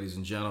thing, ladies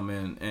and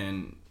gentlemen,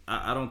 and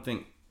I don't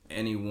think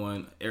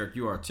anyone, Eric,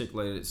 you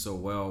articulated it so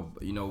well.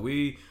 You know,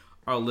 we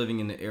are living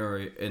in the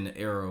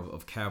era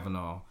of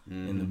Kavanaugh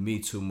and the Me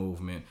Too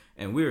movement,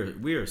 and we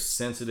are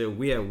sensitive.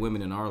 We have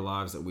women in our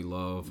lives that we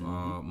love,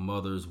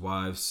 mothers,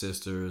 wives,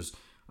 sisters,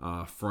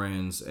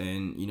 friends,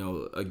 and you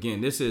know, again,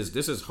 this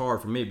is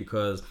hard for me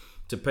because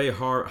to pay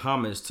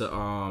homage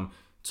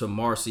to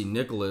Marcy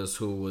Nicholas,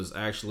 who was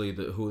actually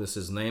who this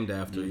is named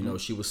after. You know,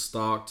 she was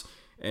stalked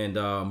and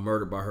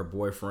murdered by her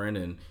boyfriend,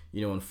 and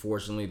you know,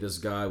 unfortunately, this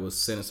guy was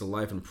sentenced to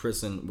life in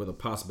prison with a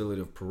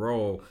possibility of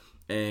parole.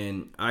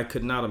 And I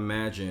could not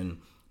imagine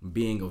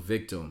being a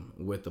victim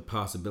with the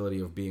possibility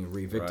of being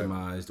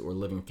re-victimized or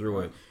living through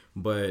it.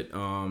 But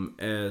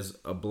as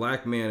a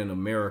black man in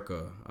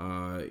America,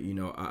 you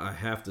know, I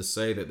have to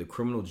say that the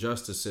criminal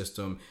justice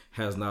system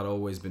has not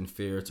always been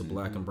fair to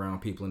black and brown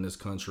people in this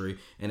country,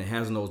 and it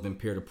hasn't always been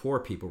fair to poor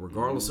people,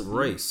 regardless of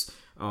race.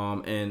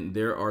 And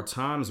there are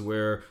times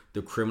where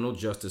the criminal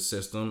justice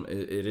system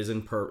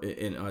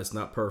it's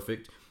not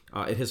perfect.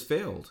 It has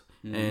failed.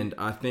 And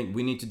I think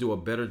we need to do a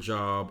better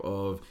job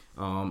of,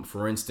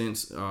 for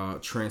instance,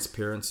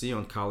 transparency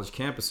on college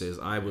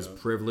campuses. I was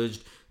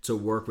privileged to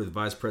work with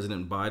Vice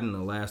President Biden in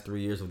the last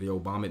 3 years of the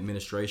Obama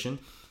administration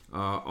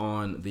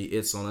on the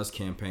It's On Us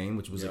campaign,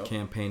 which was a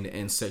campaign to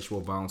end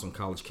sexual violence on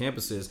college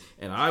campuses.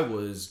 And I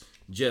was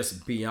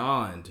just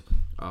beyond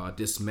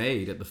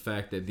dismayed at the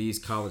fact that these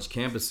college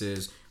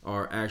campuses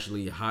are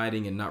actually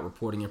hiding and not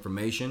reporting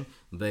information.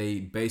 They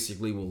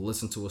basically will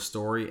listen to a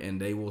story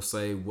and they will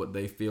say what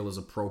they feel is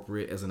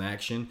appropriate as an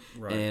action.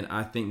 Right. And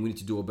I think we need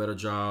to do a better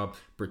job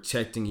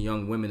protecting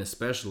young women,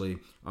 especially.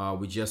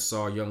 We just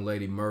saw a young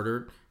lady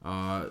murdered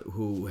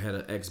who had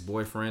an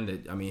ex-boyfriend.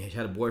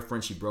 Had a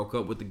boyfriend. She broke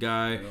up with the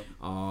guy.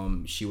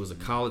 Yep. She was a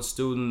college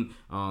student.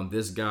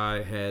 This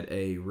guy had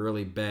a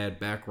really bad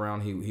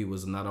background. He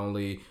was not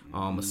only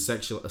a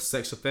sex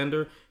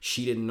offender.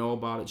 She didn't know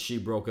about it. She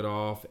broke it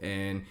off,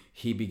 and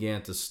he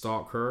began to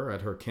stalk her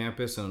at her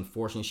campus, and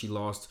unfortunately she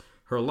lost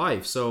her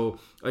life. So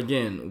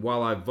again,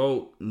 while I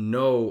vote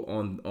no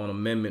on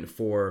Amendment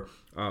 4,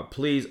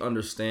 please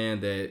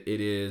understand that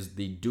it is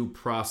the due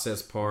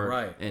process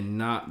part and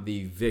not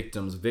the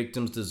victims.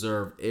 Victims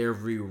deserve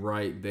every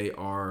right they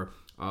are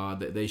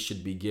that they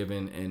should be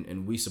given,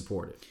 and we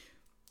support it.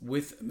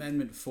 With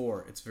Amendment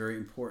 4, it's very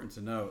important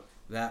to note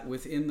that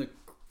within the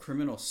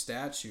criminal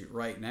statute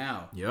right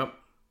now,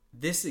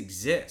 this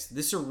exists.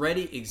 This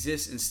already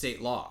exists in state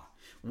law.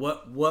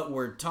 What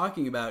we're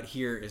talking about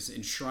here is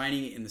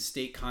enshrining it in the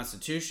state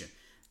constitution.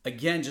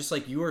 Again, just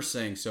like you were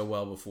saying so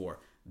well before,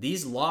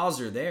 these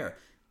laws are there.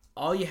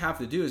 All you have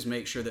to do is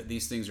make sure that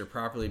these things are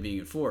properly being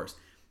enforced.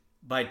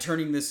 by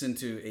turning this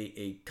into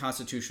a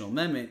constitutional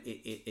amendment,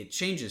 it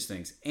changes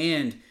things.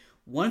 And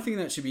one thing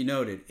that should be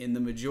noted, in the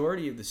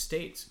majority of the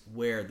states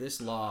where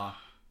this law,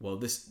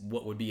 this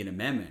what would be an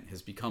amendment,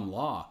 has become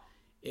law,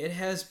 it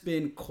has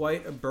been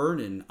quite a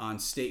burden on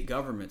state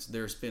governments.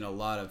 There's been a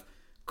lot of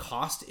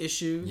cost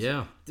issues,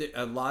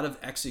 a lot of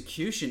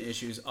execution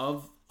issues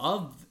of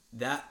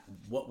that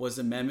what was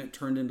amendment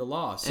turned into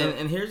law. So,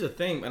 and here's the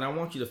thing, and I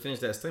want you to finish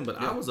that thing, but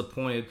I was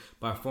appointed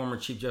by former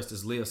Chief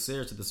Justice Leah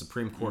Sayers to the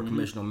Supreme Court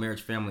Commission on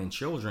Marriage, Family, and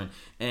Children,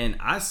 and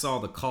I saw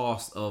the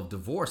cost of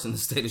divorce in the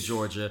state of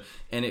Georgia,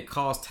 and it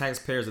cost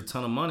taxpayers a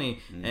ton of money,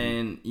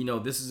 and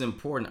this is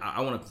important.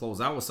 I want to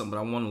close out with something, but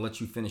I want to let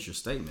you finish your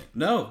statement.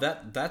 No,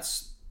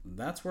 that's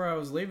where I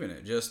was leaving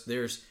it. Just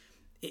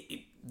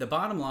the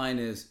bottom line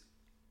is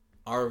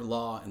our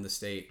law in the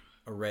state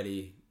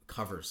already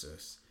covers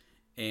this.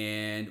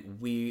 And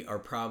we are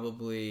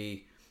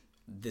probably,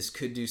 this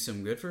could do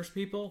some good for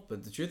people,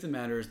 but the truth of the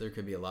matter is there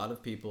could be a lot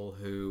of people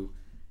who,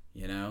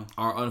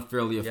 are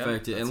unfairly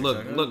affected. And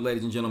look,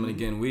 ladies and gentlemen,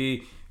 again,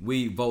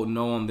 we vote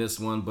no on this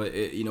one, but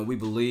we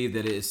believe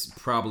that it's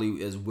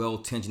probably as well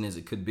intentioned as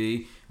it could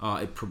be.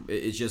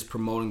 It's just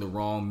promoting the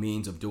wrong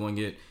means of doing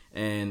it.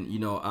 And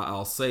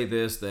I'll say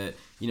this, that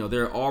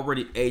there are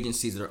already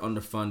agencies that are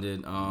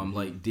underfunded,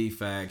 like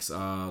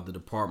DFACS, the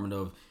Department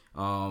of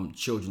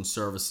Children's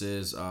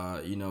Services,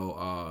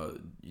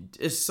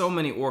 it's so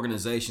many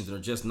organizations that are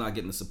just not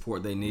getting the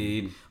support they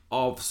need,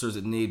 officers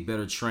that need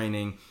better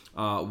training.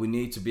 We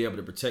need to be able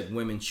to protect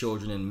women,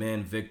 children, and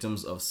men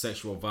victims of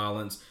sexual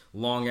violence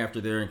long after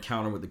their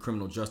encounter with the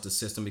criminal justice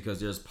system, because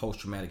there's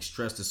post-traumatic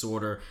stress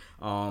disorder.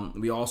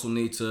 We also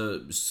need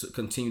to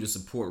continue to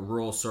support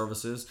rural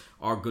services.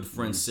 Our good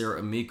friend Sarah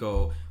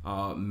Amico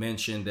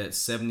mentioned that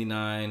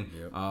 79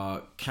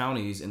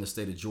 counties in the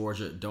state of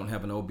Georgia don't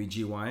have an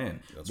OBGYN.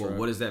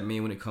 What does that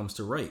mean when it comes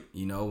to rape?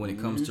 When it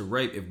comes to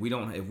rape, if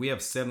we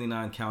have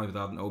 79 counties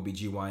without an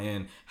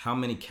OBGYN, how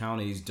many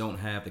counties don't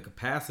have the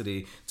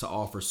capacity to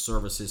offer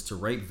services to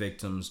rape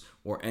victims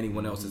or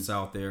anyone else that's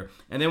out there?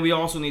 And then we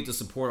also need to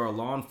support our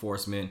law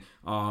enforcement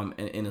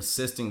in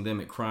assisting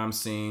them at crime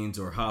scenes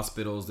or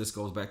hospitals. This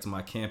goes back to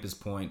my campus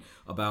point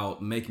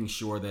about making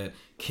sure that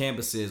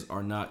campuses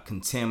are not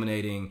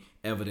contaminating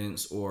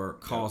evidence or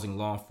causing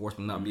law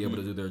enforcement not be able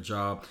to do their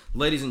job.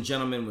 Ladies and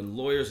gentlemen, when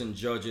lawyers and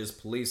judges,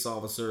 police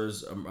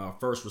officers,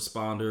 first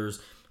responders,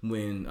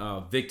 when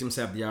victims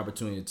have the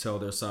opportunity to tell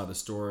their side of the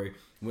story,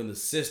 when the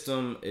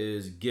system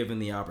is given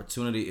the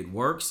opportunity, it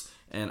works.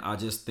 And I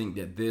just think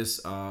that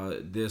this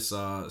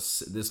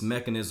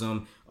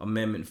mechanism,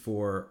 Amendment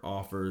 4,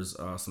 offers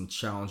some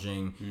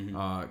challenging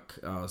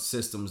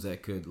systems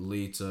that could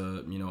lead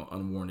to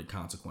unwarranted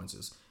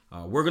consequences.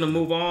 We're gonna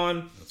move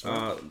on.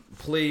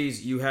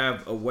 Please, you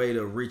have a way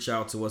to reach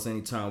out to us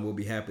anytime. We'll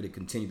be happy to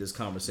continue this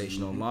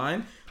conversation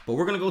online. But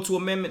we're gonna go to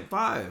Amendment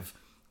 5,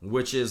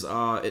 which is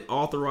it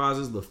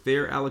authorizes the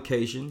fair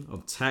allocation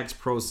of tax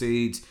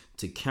proceeds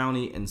to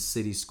county and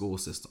city school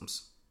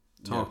systems.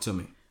 Talk to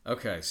me.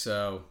 Okay,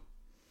 so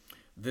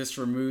this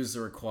removes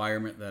the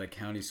requirement that a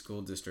county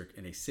school district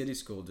and a city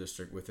school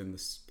district within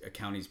a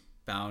county's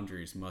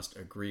boundaries must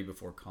agree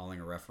before calling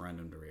a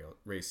referendum to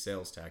raise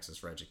sales taxes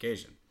for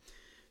education.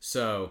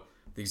 So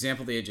the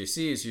example the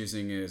AJC is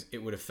using is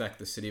it would affect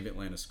the City of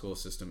Atlanta school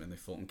system and the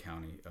Fulton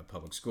County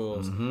public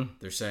schools.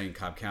 They're saying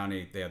Cobb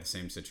County, they have the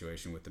same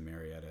situation with the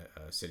Marietta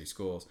city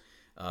schools.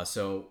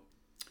 So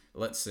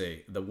let's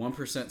see, the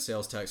 1%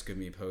 sales tax could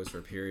be imposed for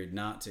a period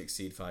not to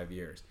exceed 5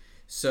 years.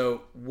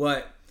 So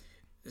what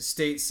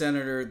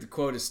the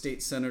quote is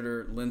State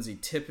Senator Lindsey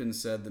Tippin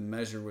said the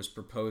measure was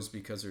proposed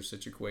because there are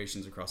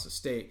situations across the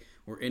state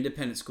where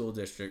independent school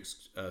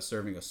districts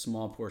serving a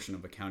small portion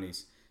of a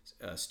county's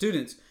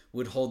students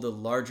would hold the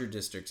larger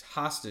districts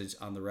hostage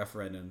on the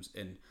referendums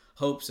in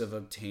hopes of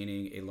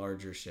obtaining a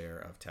larger share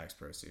of tax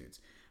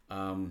proceeds.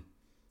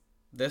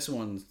 This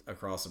one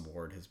across the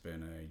board has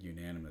been a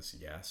unanimous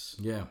yes.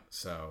 Yeah.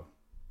 So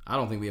I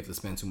don't think we have to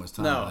spend too much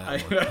time on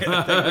that one.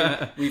 I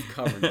think we've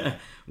covered that.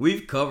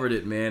 We've covered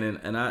it, man,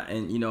 and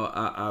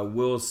I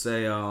will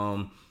say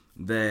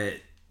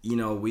that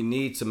we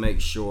need to make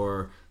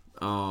sure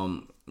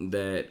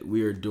that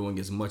we are doing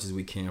as much as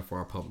we can for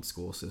our public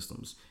school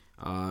systems.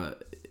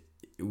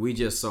 We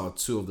just saw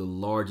 2 of the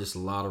largest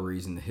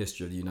lotteries in the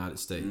history of the United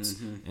States,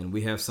 and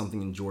we have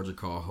something in Georgia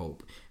called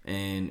Hope,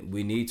 and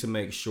we need to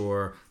make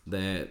sure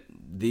that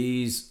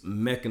these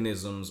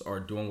mechanisms are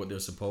doing what they're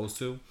supposed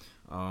to.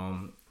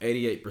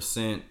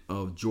 88%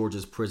 of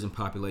Georgia's prison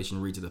population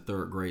reach at the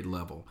 3rd grade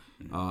level.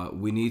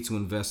 We need to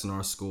invest in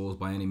our schools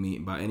by any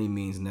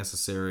means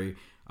necessary.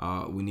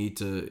 We need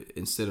to,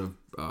 instead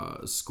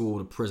of school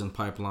to prison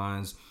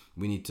pipelines,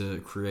 we need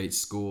to create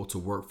school to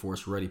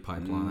workforce ready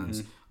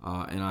pipelines.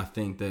 And I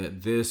think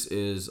that this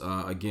is,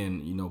 again,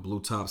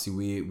 Blue Topsy,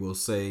 we will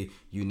say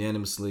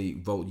unanimously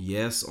vote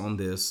yes on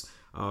this.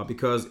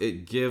 Because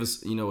it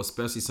gives,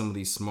 especially some of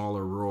these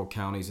smaller rural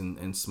counties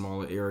and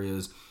smaller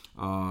areas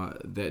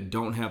that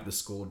don't have the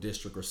school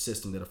district or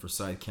system that a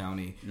Forsyth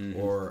County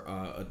or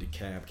a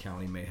DeKalb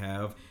County may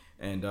have.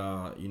 and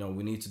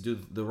we need to do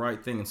the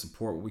right thing and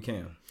support what we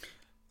can.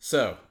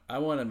 So I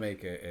want to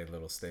make a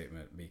little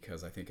statement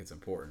because I think it's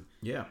important.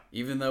 Yeah.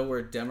 Even though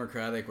we're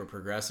Democratic, we're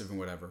progressive and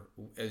whatever,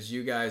 as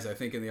you guys, I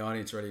think in the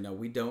audience already know,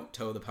 we don't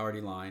toe the party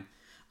line.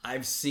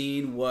 I've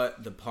seen what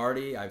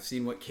I've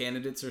seen what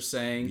candidates are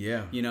saying,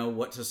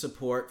 what to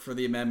support for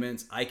the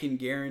amendments. I can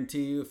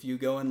guarantee you if you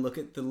go and look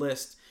at the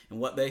list and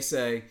what they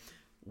say,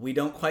 we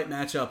don't quite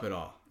match up at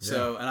all. Yeah.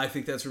 So, and I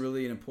think that's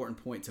really an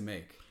important point to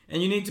make.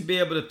 And you need to be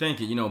able to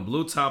think it.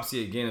 Blue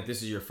Topsy, again, if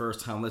this is your first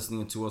time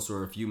listening to us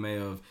or if you may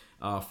have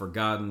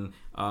forgotten,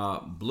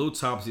 Blue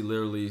Topsy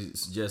literally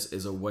just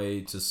is a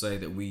way to say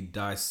that we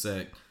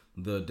dissect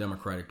the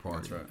Democratic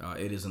Party. That's right.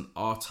 It is an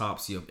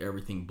autopsy of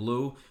everything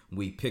blue.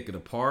 We pick it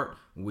apart.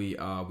 We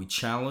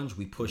challenge.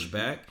 We push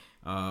back.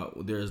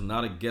 There's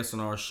not a guest on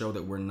our show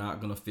that we're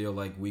not going to feel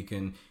like we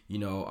can,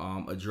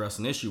 address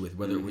an issue with,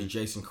 whether it was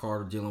Jason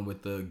Carter dealing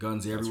with the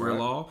Guns Everywhere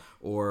law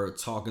or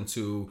talking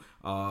to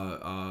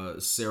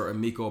Sarah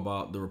Amico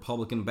about the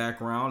Republican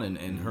background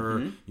and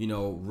her,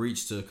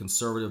 reach to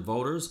conservative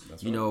voters.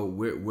 That's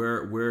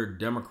we're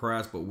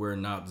Democrats, but we're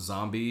not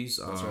zombies.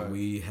 Right.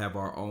 We have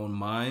our own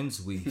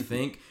minds. We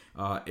think.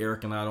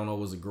 Eric and I don't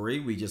always agree.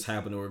 We just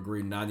happen to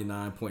agree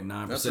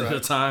 99.9% of the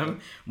time.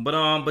 But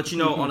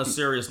on a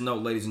serious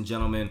note, ladies and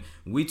gentlemen,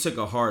 we took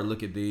a hard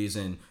look at these,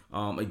 and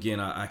again,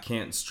 I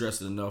can't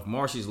stress it enough.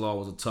 Marsy's Law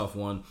was a tough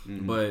one,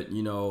 but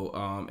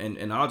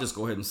and I'll just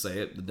go ahead and say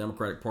it: the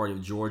Democratic Party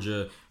of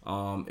Georgia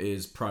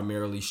is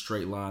primarily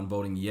straight line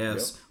voting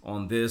yes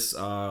on this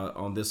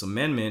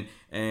amendment.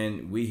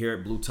 And we here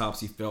at Blue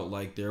Topsy felt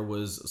like there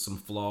was some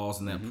flaws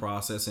in that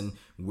process, and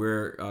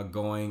we're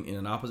going in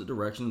an opposite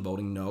direction,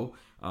 voting no.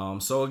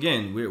 So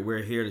again,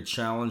 we're here to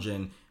challenge,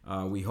 and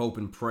we hope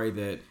and pray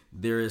that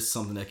there is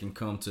something that can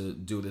come to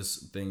do this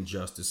thing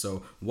justice.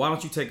 So why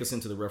don't you take us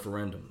into the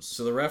referendums?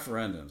 So the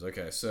referendums,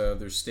 okay. So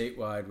there's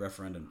statewide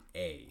referendum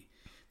A.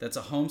 That's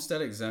a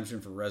homestead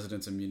exemption for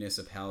residents in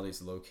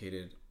municipalities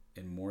located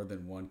in more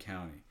than one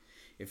county.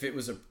 If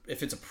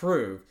it's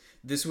approved,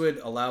 this would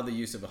allow the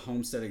use of a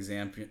homestead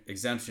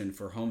exemption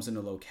for homes in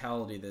a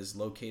locality that is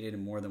located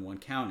in more than one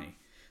county.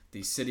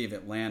 The city of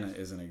Atlanta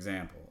is an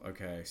example.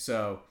 Okay,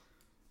 so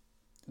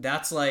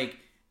that's like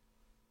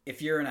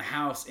if you're in a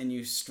house and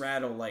you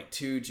straddle like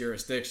two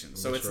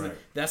jurisdictions. So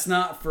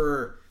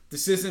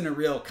this isn't a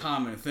real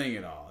common thing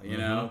at all, you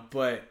know,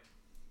 but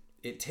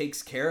it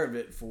takes care of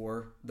it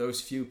for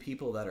those few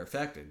people that are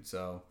affected.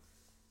 So,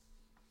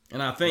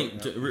 and I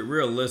think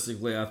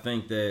realistically, I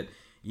think that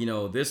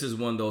this is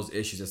one of those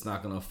issues that's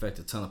not going to affect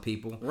a ton of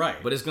people, right?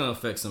 But it's going to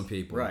affect some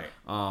people, right?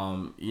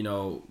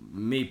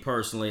 Me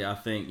personally, I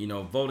think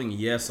voting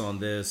yes on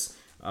this.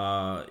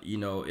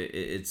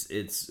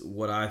 It's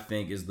what I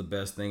think is the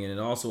best thing, and it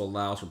also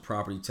allows for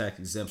property tax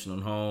exemption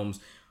on homes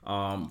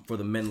for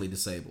the mentally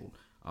disabled.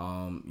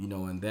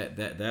 And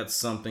that's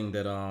something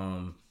that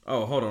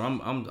Oh, hold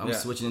on. I'm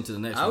switching into the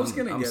next one.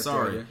 I'm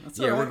sorry.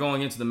 We're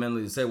going into the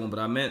mentally disabled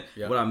one,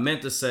 but what I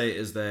meant to say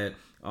is that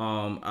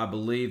I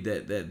believe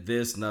that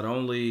this not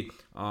only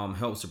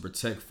helps to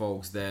protect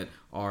folks that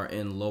are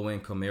in low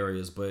income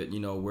areas, but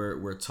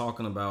we're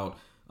talking about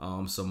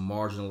some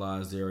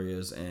marginalized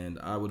areas, and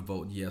I would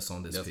vote yes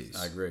on this piece.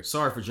 I agree.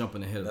 Sorry for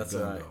jumping ahead of the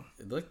gun,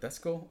 though. Look, that's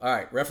cool. All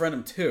right,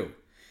 referendum 2.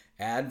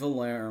 Ad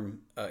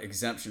valorem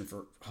exemption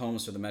for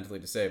homes for the mentally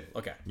disabled.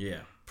 Okay. Yeah.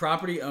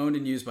 Property owned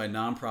and used by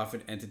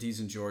nonprofit entities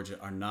in Georgia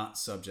are not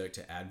subject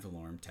to ad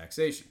valorem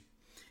taxation.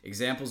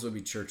 Examples would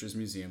be churches,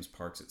 museums,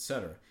 parks,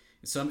 etc.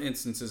 In some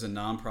instances, a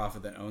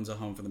nonprofit that owns a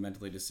home for the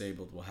mentally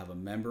disabled will have a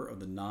member of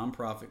the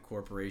nonprofit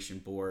corporation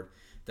board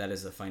that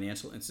is a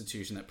financial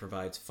institution that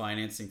provides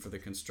financing for the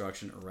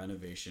construction or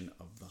renovation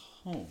of the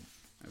home.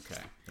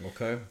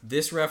 Okay.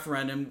 This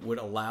referendum would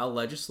allow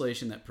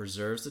legislation that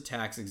preserves the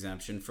tax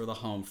exemption for the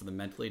home for the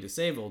mentally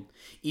disabled,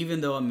 even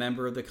though a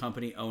member of the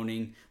company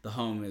owning the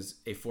home is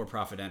a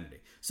for-profit entity.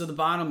 So the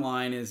bottom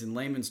line is, in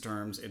layman's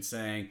terms, it's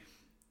saying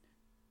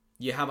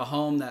you have a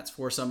home that's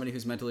for somebody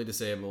who's mentally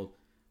disabled,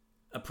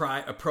 a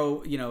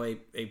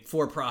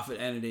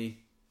for-profit entity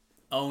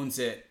owns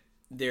it,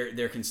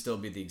 there can still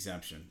be the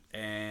exemption.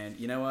 And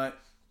you know what?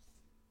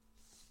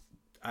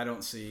 I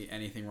don't see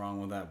anything wrong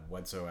with that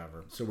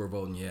whatsoever. So we're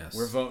voting yes.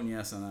 We're voting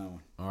yes on that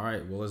one. All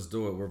right. Well, let's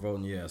do it. We're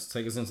voting yes.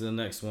 Take us into the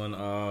next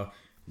one.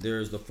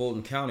 There's the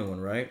Fulton County one,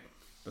 right?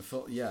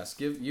 Yes.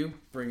 You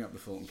bring up the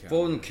Fulton County.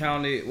 Fulton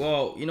County.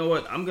 Well, you know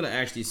what? I'm gonna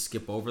actually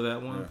skip over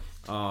that one.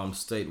 Yeah.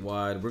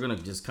 Statewide, we're gonna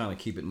just kind of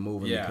keep it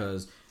moving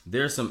because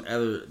there's some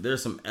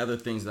other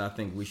things that I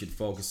think we should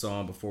focus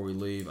on before we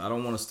leave. I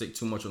don't want to stick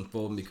too much on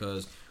Fulton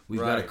because we've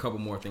got a couple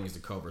more things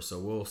to cover. So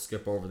we'll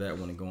skip over that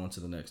one and go on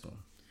to the next one.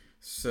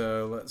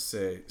 So let's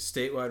see.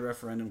 Statewide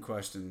referendum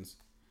questions.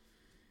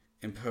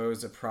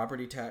 Impose a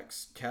property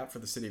tax cap for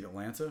the city of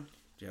Atlanta. Do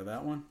you have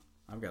that one?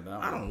 I've got that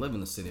one. I don't live in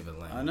the city of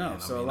Atlanta. I know.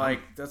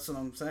 That's what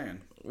I'm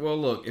saying. Well,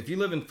 look, if you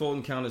live in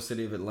Fulton County,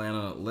 city of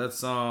Atlanta,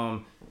 let's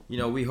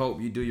we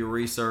hope you do your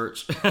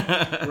research.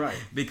 Right.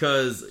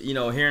 Because,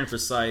 here in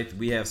Forsyth,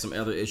 we have some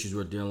other issues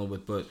we're dealing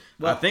with, but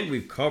I think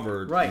we've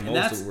covered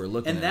most of what we're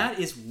looking at. And that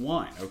is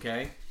one,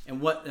 okay? And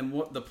what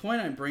the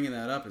point I'm bringing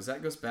that up is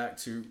that goes back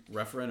to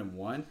referendum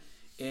 1,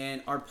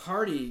 and our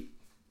party.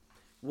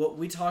 What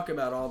we talk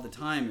about all the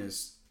time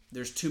is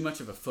there's too much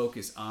of a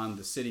focus on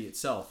the city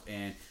itself,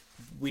 and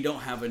we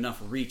don't have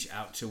enough reach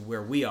out to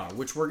where we are,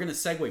 which we're going to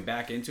segue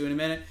back into in a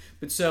minute.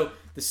 But so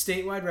the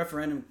statewide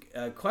referendum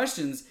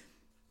questions,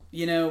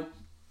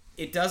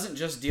 it doesn't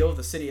just deal with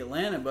the city of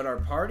Atlanta, but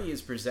our party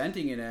is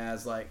presenting it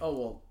as like, oh,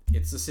 well,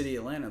 it's the city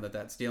of Atlanta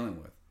that's dealing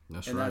with.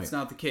 And that's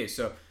not the case.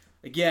 So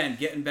again,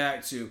 getting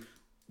back to,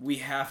 we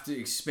have to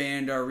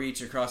expand our reach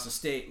across the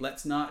state.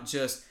 Let's not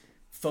just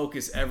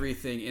focus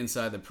everything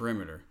inside the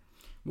perimeter.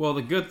 Well,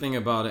 the good thing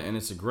about it, and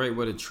it's a great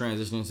way to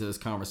transition into this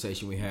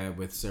conversation we had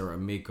with Sarah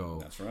Amico.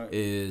 That's right.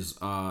 Is,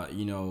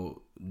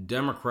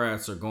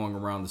 Democrats are going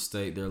around the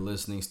state. They're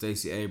listening.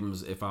 Stacey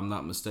Abrams, if I'm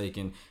not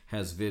mistaken,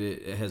 has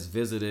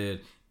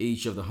visited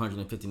each of the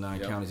 159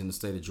 counties in the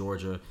state of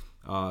Georgia.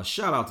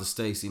 Shout out to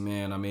Stacey,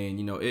 man. I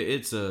mean,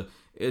 it's a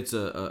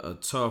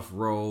tough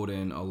road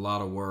and a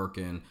lot of work,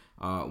 and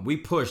we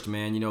pushed,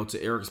 man.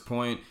 To Eric's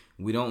point,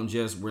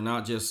 we're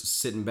not just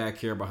sitting back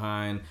here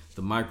behind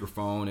the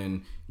microphone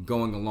and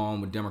going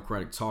along with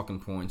Democratic talking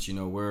points.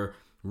 We're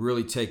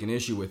really taking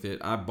issue with it.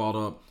 I brought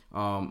up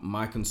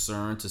my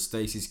concern to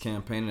Stacey's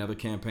campaign and other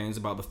campaigns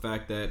about the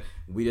fact that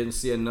we didn't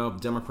see enough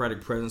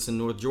Democratic presence in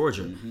North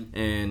Georgia. Mm-hmm.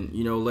 And,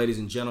 ladies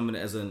and gentlemen,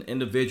 as an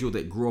individual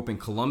that grew up in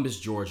Columbus,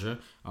 Georgia,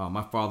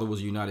 my father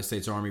was a United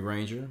States Army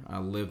Ranger. I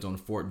lived on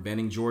Fort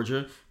Benning,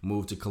 Georgia,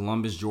 moved to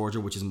Columbus, Georgia,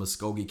 which is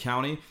Muskogee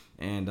County,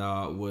 and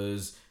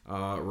was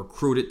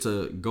recruited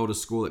to go to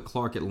school at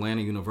Clark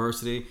Atlanta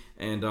University.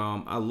 And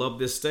I love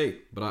this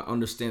state, but I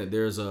understand that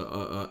there's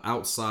a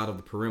outside of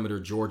the perimeter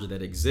Georgia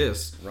that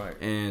exists. Right.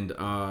 And,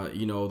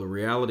 the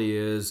reality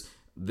is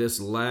this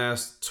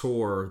last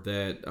tour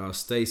that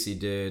Stacey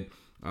did,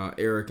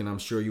 Eric, and I'm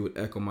sure you would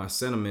echo my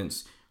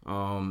sentiments,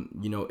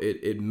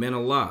 it meant a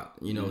lot.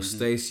 Mm-hmm.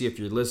 Stacey, if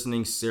you're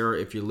listening, Sarah,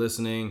 if you're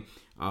listening,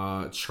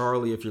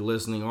 Charlie, if you're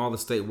listening, all the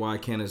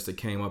statewide candidates that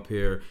came up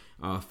here,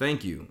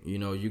 thank you.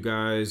 You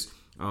guys...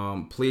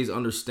 please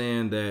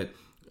understand that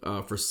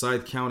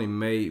Forsyth County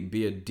may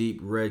be a deep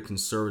red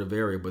conservative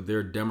area, but there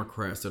are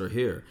Democrats that are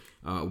here.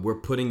 We're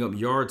putting up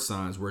yard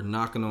signs. We're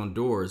knocking on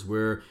doors.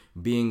 We're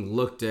being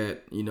looked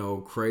at,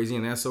 crazy,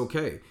 and that's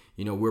okay.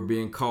 We're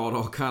being called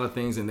all kind of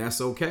things, and that's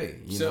okay.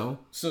 So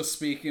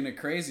speaking of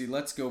crazy,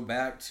 let's go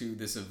back to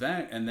this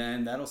event, and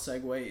then that'll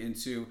segue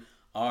into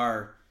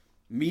our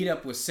meet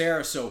up with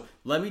Sarah. So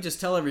let me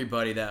just tell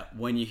everybody that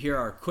when you hear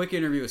our quick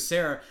interview with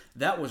Sarah,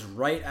 that was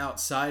right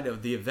outside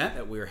of the event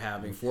that we were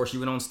having. Before she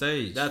went on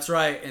stage. That's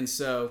right. And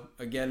so,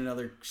 again,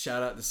 another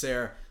shout out to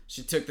Sarah.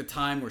 She took the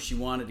time where she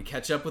wanted to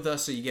catch up with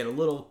us, so you get a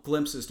little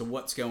glimpse as to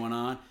what's going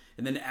on.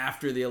 And then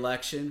after the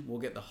election, we'll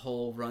get the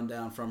whole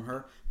rundown from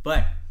her.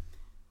 But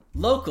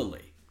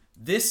locally,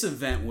 this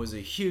event was a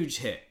huge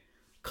hit.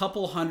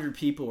 Couple hundred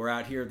people were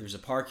out here. There's a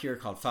park here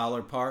called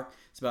Fowler Park.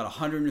 It's about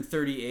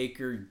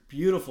 130-acre,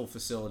 beautiful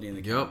facility in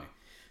the county.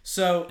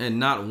 So, and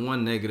not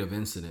one negative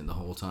incident the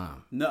whole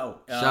time. No.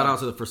 Shout out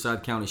to the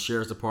Forsyth County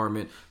Sheriff's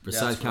Department,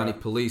 Forsyth County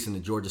Police, and the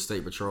Georgia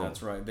State Patrol.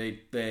 That's right.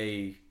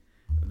 They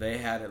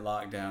had it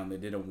locked down. They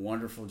did a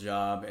wonderful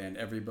job, and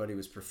everybody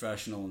was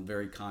professional and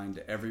very kind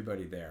to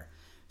everybody there.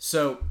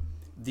 So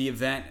the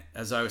event,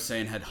 as I was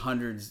saying, had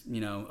hundreds,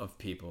 of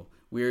people.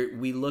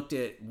 We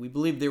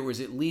believe there was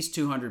at least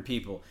 200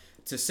 people.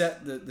 To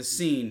set the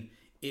scene,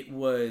 it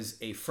was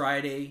a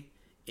Friday.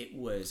 It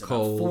was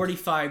cold, about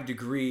 45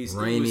 degrees.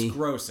 Rainy, it was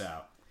gross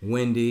out.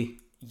 Windy.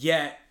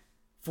 Yet,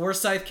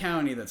 Forsyth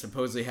County, that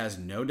supposedly has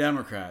no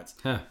Democrats,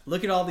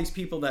 look at all these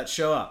people that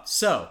show up.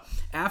 So,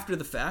 after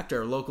the fact,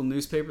 our local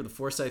newspaper, the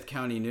Forsyth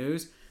County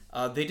News,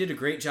 they did a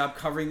great job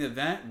covering the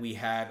event. We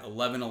had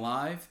 11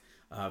 Alive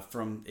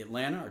from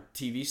Atlanta, our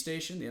TV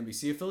station, the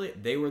NBC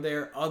affiliate. They were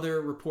there.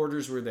 Other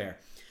reporters were there.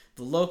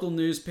 The local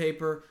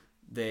newspaper,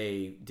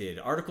 they did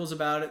articles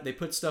about it. They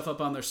put stuff up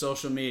on their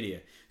social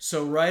media.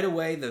 So right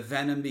away, the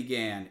venom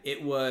began.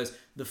 It was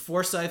the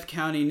Forsyth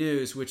County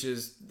News, which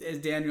is, as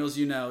Daniels,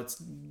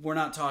 we're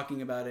not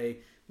talking about a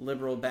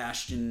liberal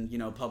bastion,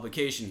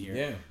 publication here.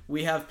 Yeah.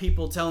 We have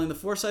people telling the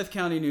Forsyth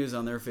County News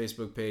on their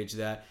Facebook page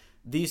that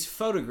these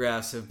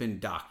photographs have been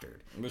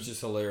doctored. Which is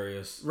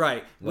hilarious.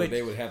 Right.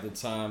 They would have the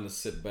time to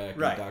sit back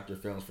and doctor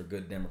films for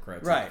good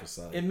Democrats. Right.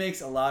 It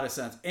makes a lot of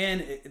sense.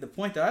 And the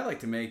point that I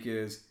like to make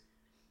is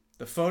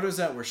the photos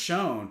that were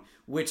shown,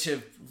 which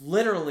have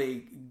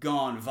literally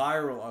gone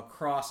viral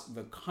across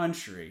the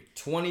country.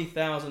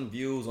 20,000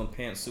 views on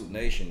Pantsuit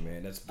Nation,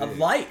 man. That's big.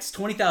 Likes.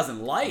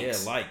 20,000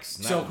 likes. Yeah, likes.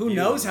 So who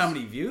knows how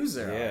many views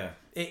there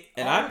are.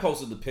 I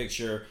posted the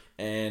picture,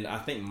 and I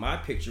think my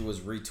picture was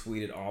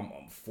retweeted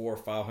 400 or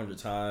 500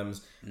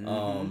 times.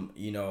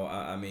 Mm-hmm.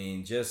 I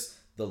mean, just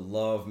the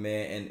love,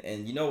 man.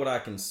 And you know what I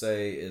can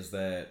say is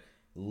that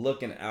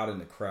looking out in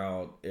the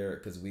crowd,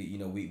 Eric, because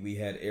we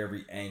had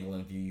every angle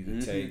and view you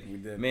could take. We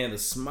did. Man, the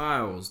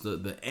smiles,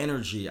 the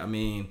energy. I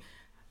mean,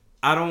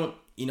 I don't.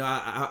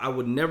 I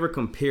would never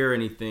compare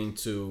anything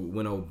to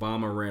when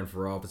Obama ran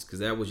for office, because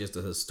that was just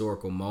a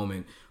historical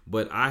moment.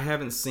 but I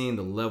haven't seen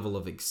the level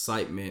of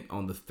excitement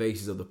on the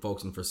faces of the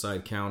folks in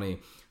Forsyth County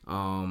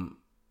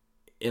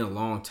in a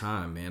long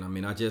time, man. I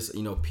mean, I just,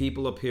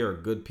 people up here are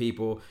good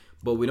people,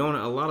 but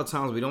a lot of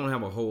times we don't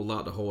have a whole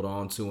lot to hold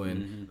on to.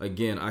 And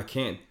again, I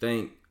can't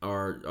thank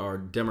our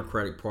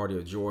Democratic Party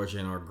of Georgia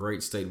and our great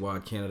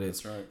statewide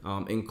candidates,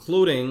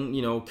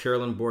 including,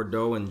 Carolyn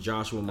Bordeaux and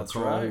Joshua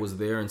McCall, who was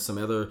there, and some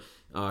other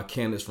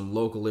candidates from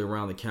locally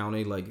around the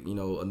county, like,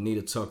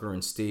 Anita Tucker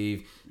and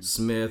Steve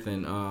Smith,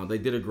 and they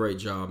did a great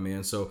job,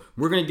 man. So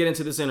we're going to get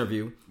into this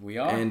interview. We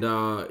are.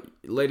 And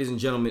ladies and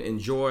gentlemen,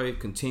 enjoy,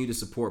 continue to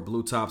support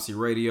Blue Topsy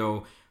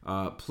Radio.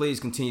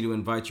 Please continue to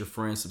invite your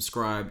friends,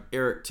 subscribe.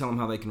 Eric, tell them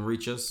how they can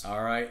reach us.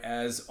 All right.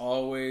 As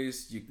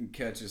always, you can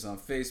catch us on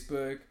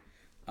Facebook,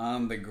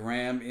 on the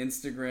Gram,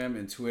 Instagram,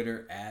 and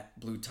Twitter at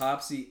Blue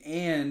Topsy,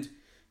 and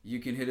you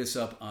can hit us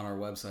up on our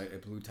website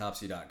at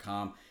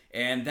bluetopsy.com.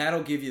 And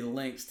that'll give you the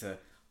links to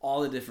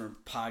all the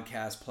different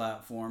podcast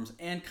platforms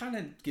and kind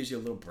of gives you a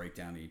little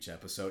breakdown of each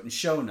episode and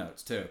show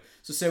notes too.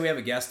 So say we have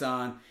a guest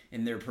on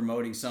and they're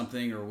promoting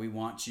something, or we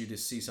want you to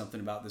see something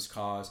about this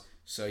cause,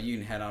 so you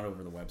can head on over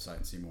to the website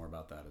and see more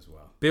about that as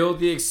well. Build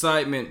the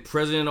excitement.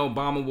 President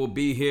Obama will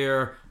be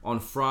here on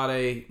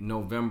Friday,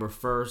 November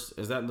 1st.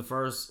 Is that the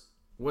 1st?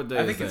 What day is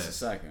that? I think it's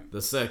the 2nd. The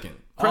 2nd.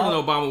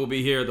 President Obama will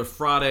be here the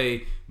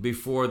Friday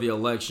before the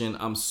election.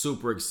 I'm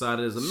super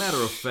excited. As a matter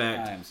of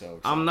fact, I am so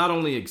excited. I'm not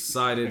only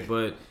excited,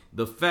 but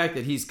the fact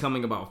that he's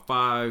coming about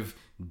 5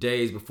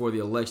 days before the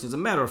election. As a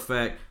matter of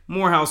fact,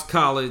 Morehouse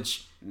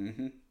College,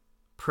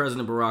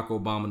 President Barack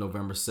Obama,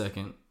 November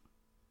 2nd.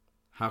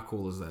 How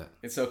cool is that?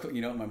 It's so cool.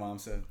 You know what my mom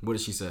said? What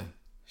did she say?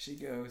 She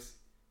goes,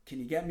 "Can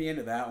you get me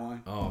into that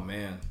one?" Oh,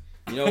 man.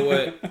 You know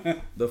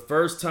what? The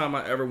first time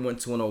I ever went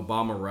to an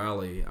Obama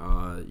rally,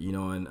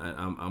 and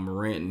I'm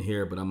ranting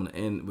here, but I'm going to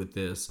end with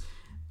this.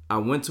 I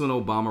went to an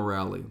Obama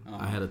rally.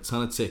 I had a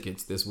ton of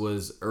tickets. This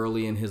was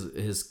early in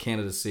his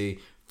candidacy,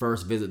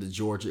 first visit to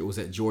Georgia. It was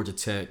at Georgia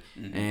Tech,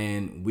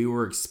 and we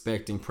were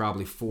expecting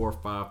probably 4,000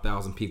 or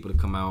 5,000 people to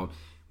come out.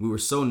 We were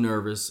so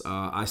nervous.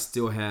 I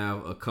still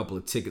have a couple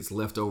of tickets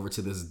left over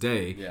to this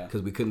day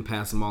because we couldn't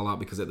pass them all out,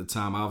 because at the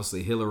time,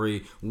 obviously,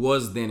 Hillary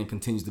was then and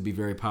continues to be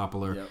very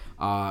popular. Yep.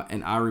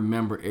 And I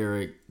remember,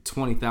 Eric,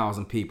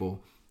 20,000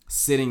 people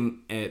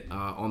sitting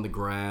on the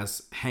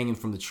grass, hanging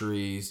from the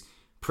trees.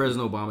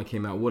 President Obama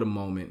came out. What a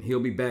moment.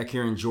 He'll be back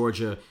here in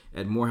Georgia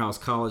at Morehouse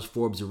College,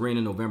 Forbes Arena,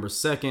 November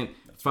 2nd,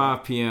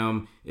 5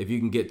 p.m. If you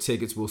can get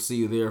tickets, we'll see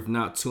you there. If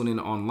not, tune in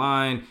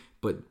online.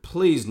 But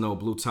please know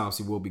Blue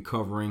Topsy will be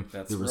covering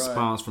the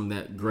response from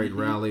that great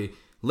rally.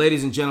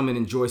 Ladies and gentlemen,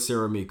 enjoy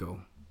Sarah Amico.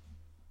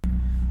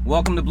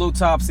 Welcome to Blue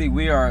Topsy.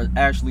 We are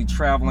actually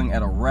traveling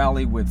at a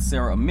rally with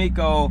Sarah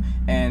Amico,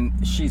 and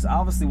she's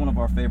obviously one of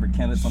our favorite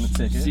candidates on the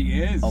ticket. She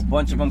is. A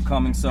bunch of them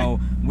coming. So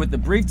with the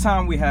brief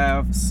time we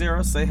have,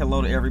 Sarah, say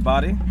hello to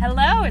everybody.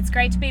 Hello. It's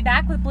great to be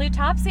back with Blue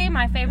Topsy,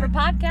 my favorite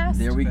podcast.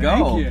 There we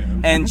go. Thank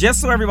you. And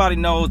just so everybody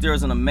knows,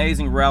 there's an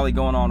amazing rally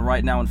going on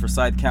right now in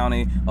Forsyth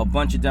County. A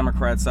bunch of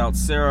Democrats out.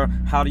 Sarah,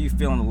 how do you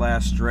feel in the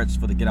last stretch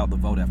for the Get Out the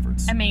Vote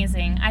efforts?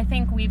 Amazing. I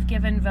think we've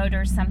given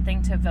voters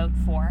something to vote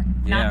for,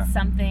 not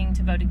something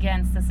to vote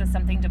against. This is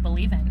something to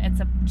believe in. It's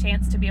a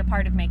chance to be a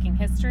part of making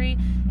history.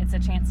 It's a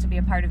chance to be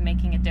a part of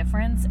making a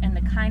difference. And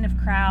the kind of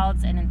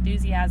crowds and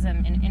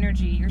enthusiasm and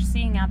energy you're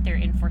seeing out there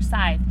in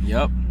Forsyth,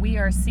 we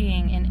are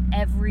seeing in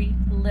every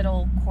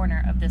little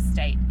corner of this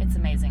state. It's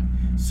amazing.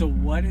 So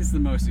what is the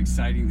most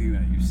exciting thing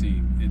that you've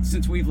seen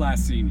since we've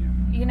last seen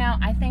you? You know,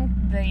 I think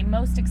the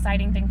most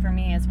exciting thing for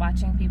me is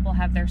watching people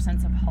have their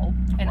sense of hope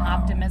and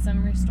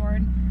optimism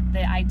restored.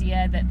 The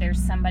idea that there's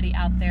somebody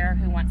out there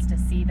who wants to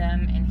see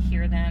them and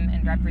hear them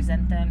and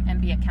represent them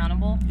and be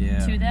accountable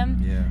to them.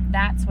 Yeah.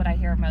 That's what I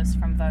hear most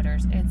from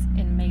voters. It's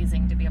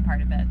amazing to be a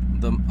part of it.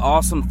 The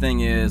awesome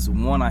thing is,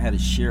 one, I had a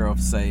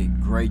sheriff say,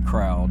 great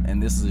crowd,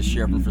 and this is a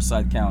sheriff in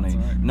Forsyth County.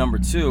 Right. Number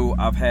two,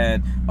 I've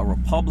had a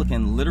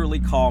Republican literally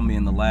call me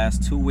in the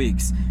last 2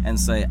 weeks and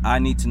say, I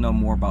need to know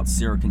more about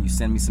Sarah. Can you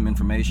send me some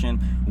information?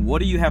 What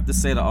do you have to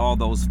say to all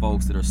those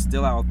folks that are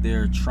still out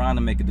there trying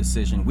to make a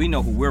decision? We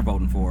know who we're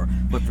voting for,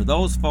 but for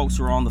those folks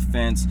who are on the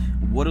fence,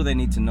 what do they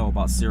need to know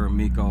about Sarah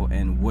Amico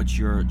and what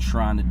you're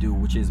trying to do,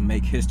 which is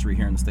make history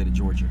here in the state of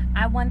Georgia?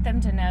 I want them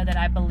to know that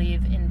I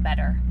believe in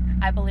better.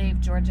 I believe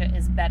Georgia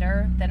is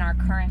better than our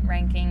current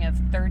ranking of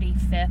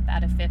 35th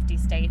out of 50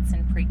 states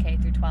in pre-K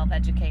through 12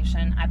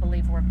 education. I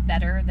believe we're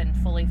better than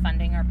fully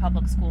funding our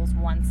public schools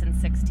once in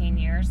 16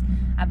 years.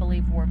 I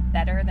believe we're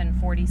better than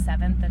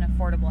 47th in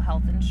affordable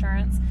health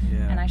insurance.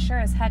 Yeah. And I sure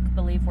as heck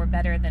believe we're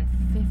better than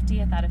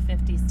 50th out of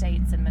 50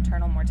 states in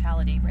maternal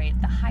mortality rate,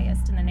 the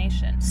highest in the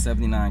nation.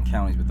 79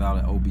 counties without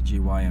an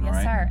OBGYN, right?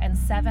 Yes, sir. And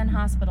 7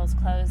 hospitals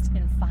closed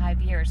in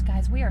 5 years.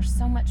 Guys, we are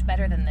so much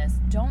better than this.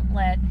 Don't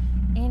let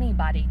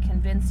anybody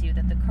convince you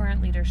that the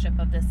current leadership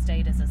of this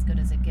state is as good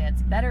as it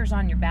gets. Better's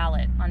on your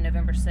ballot on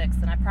November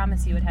 6th, and I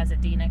promise you it has a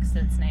D next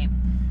to its name.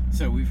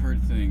 So we've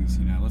heard things,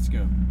 let's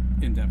go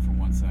in depth for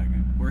 1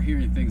 second. We're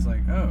hearing things like,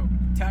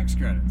 tax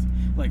credits.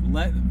 Like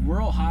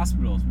rural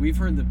hospitals, we've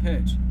heard the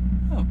pitch.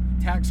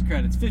 Tax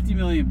credits, $50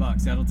 million,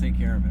 that'll take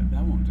care of it.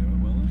 That won't do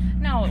it, will it?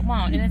 No, it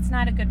won't. And it's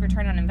not a good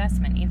return on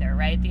investment either,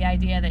 right? The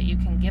idea that you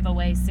can give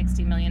away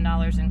 $60 million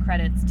in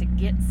credits to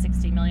get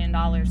 $60 million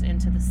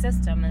into the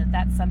system and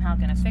that's somehow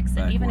going to fix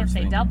it, even if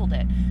they doubled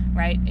it,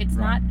 right? It's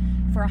not.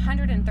 For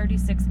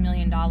 $136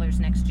 million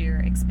next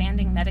year,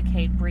 expanding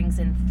Medicaid brings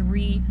in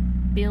 $3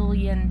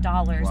 billion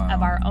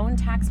of our own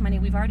tax money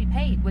we've already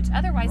paid, which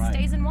otherwise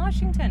stays in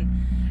Washington.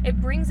 It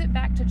brings it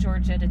back to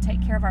Georgia to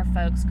take care of our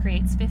folks,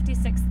 creates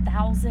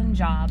 56,000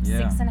 jobs,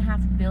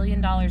 $6.5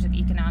 billion of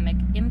economic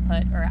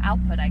input or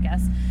output, I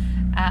guess,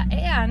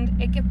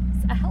 and it gives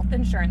a health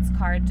insurance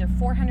card to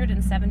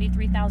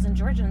 473,000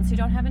 Georgians who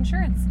don't have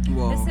insurance.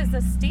 This is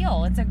a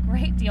steal. It's a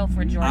great deal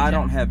for Georgia. I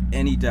don't have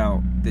any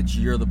doubt that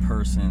you're the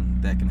person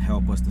that can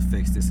help us to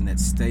fix this and that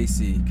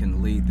Stacey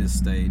can lead this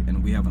state,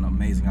 and we have an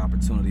amazing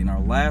opportunity. In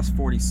our last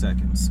 40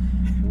 seconds,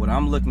 what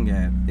I'm looking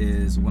at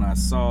is when I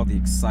saw the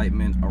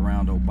excitement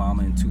around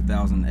Obama in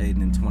 2008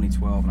 and in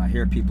 2012, and I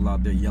hear people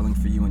out there yelling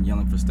for you and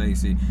yelling for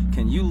Stacey.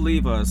 Can you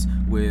leave us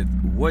with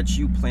what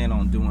you plan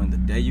on doing the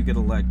day you get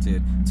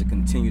elected to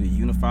continue to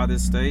unify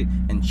this state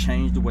and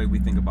change the way we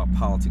think about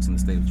politics in the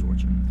state of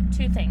Georgia?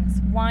 2 things.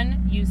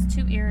 1, use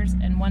 2 ears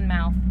and 1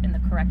 mouth in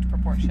the correct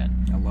proportion.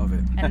 I love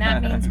it. And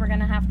that means we're going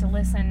to have to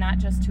listen not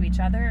just to each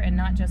other and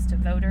not just to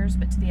voters,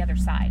 but to the other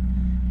side.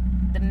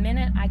 The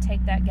minute I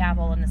take that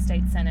gavel in the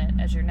state Senate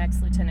as your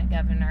next lieutenant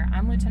governor,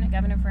 I'm lieutenant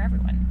governor for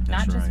everyone,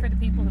 not just for the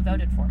people who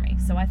voted for me.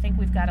 So I think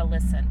we've got to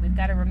listen. We've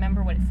got to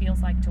remember what it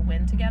feels like to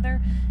win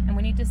together, and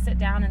we need to sit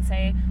down and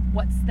say,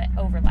 what's the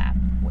overlap?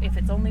 If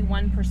it's only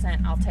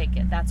 1%, I'll take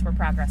it. That's where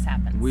progress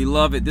happens. We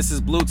love it. This is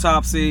Blue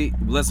Topsy.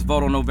 Let's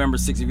vote on November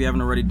 6th if you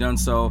haven't already done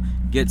so.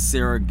 Get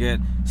Sarah,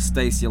 get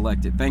Stacey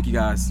elected. Thank you,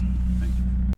 guys.